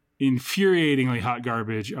 infuriatingly hot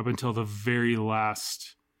garbage up until the very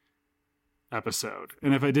last episode.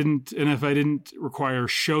 And if I didn't require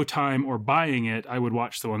Showtime or buying it, I would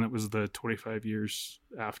watch the one that was the 25 years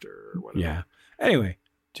after or whatever. Yeah. Anyway,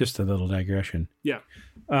 just a little digression. Yeah.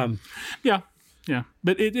 Yeah.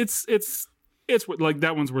 But it's like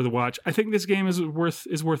that one's worth a watch. I think this game is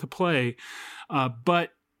worth a play.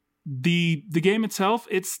 But the game itself,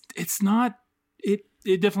 it's not, it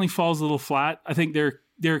definitely falls a little flat. I think there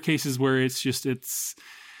are cases where it's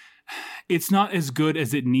not as good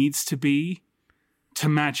as it needs to be to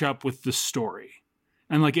match up with the story.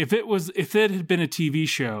 And like if it had been a TV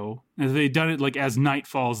show, and they'd done it like as Night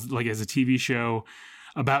Falls, like as a TV show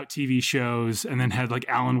about TV shows, and then had like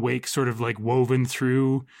Alan Wake sort of like woven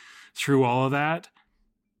through all of that,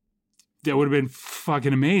 that would have been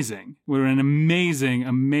fucking amazing. Would have been an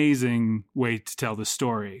amazing way to tell the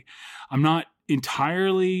story. I'm not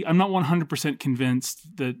 100%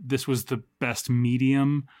 convinced that this was the best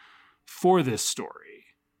medium for this story.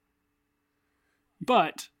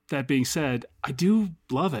 But that being said, I do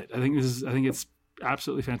love it. I think it's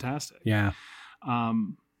absolutely fantastic. Yeah.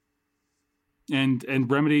 And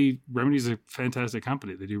Remedy's a fantastic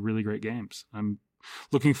company. They do really great games. I'm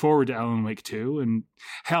looking forward to Alan Wake 2, and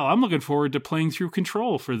hell, I'm looking forward to playing through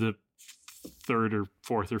Control for the third or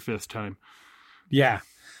fourth or fifth time. Yeah.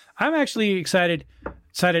 I'm actually excited,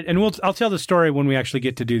 and I'll tell the story when we actually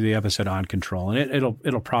get to do the episode on Control, and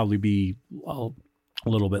it'll probably be a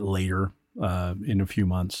little bit later in a few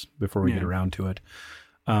months before we get around to it.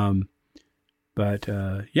 But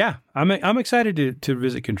I'm excited to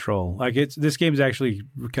visit Control. Like this game's actually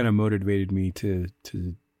kind of motivated me to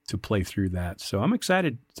play through that. So I'm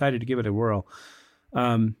excited to give it a whirl.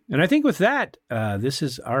 And I think with that, this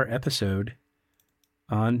is our episode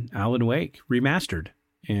on Alan Wake Remastered.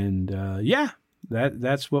 And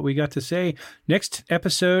that's what we got to say. Next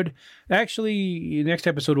episode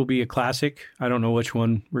will be a classic. I don't know which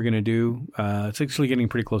one we're going to do. It's actually getting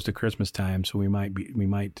pretty close to Christmas time, so we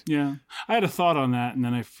might. Yeah. I had a thought on that, and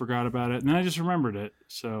then I forgot about it, and then I just remembered it.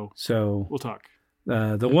 So we'll talk.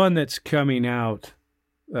 The one that's coming out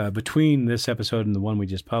between this episode and the one we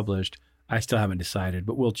just published, I still haven't decided,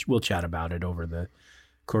 but we'll chat about it over the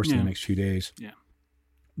course of the next few days. Yeah.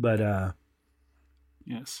 But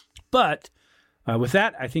yes. But with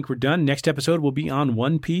that, I think we're done. Next episode will be on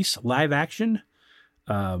One Piece live action.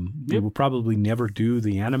 We will probably never do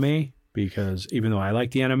the anime because even though I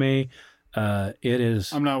like the anime, it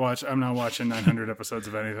is. I'm not watching 900 episodes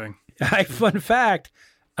of anything. Fun fact.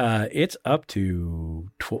 It's up to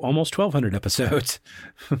almost 1,200 episodes.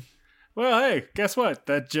 Well, hey, guess what?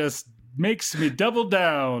 That just makes me double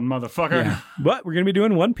down, motherfucker. Yeah. But we're going to be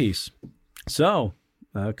doing One Piece. So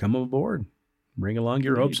come aboard. Bring along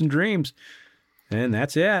your hopes and dreams. And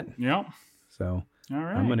that's it. Yep. So all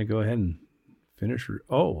right. I'm going to go ahead and finish.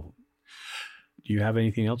 Do you have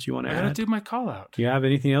anything else you want to add? I got to do my call out. Do you have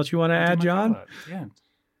anything else you want to add, John? Yeah.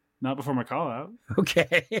 Not before my call out.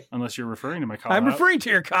 Okay. Unless you're referring to my call out. I'm referring to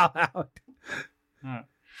your call out.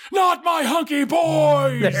 Not my hunky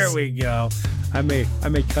boys! There we go. I may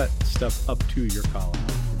cut stuff up to your call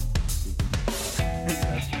out.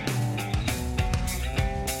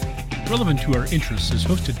 Relevant to Our Interests is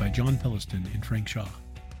hosted by John Pelliston and Frank Shaw.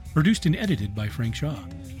 Produced and edited by Frank Shaw.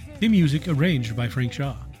 Theme music arranged by Frank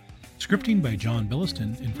Shaw. Scripting by John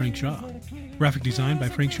Pelliston and Frank Shaw. Graphic design by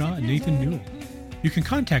Frank Shaw and Nathan Newell. You can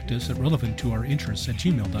contact us at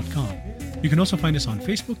relevantoourinterests@gmail.com. You can also find us on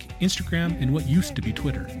Facebook, Instagram, and what used to be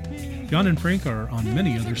Twitter. John and Frank are on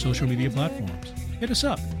many other social media platforms. Hit us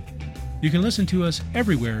up. You can listen to us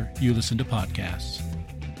everywhere you listen to podcasts.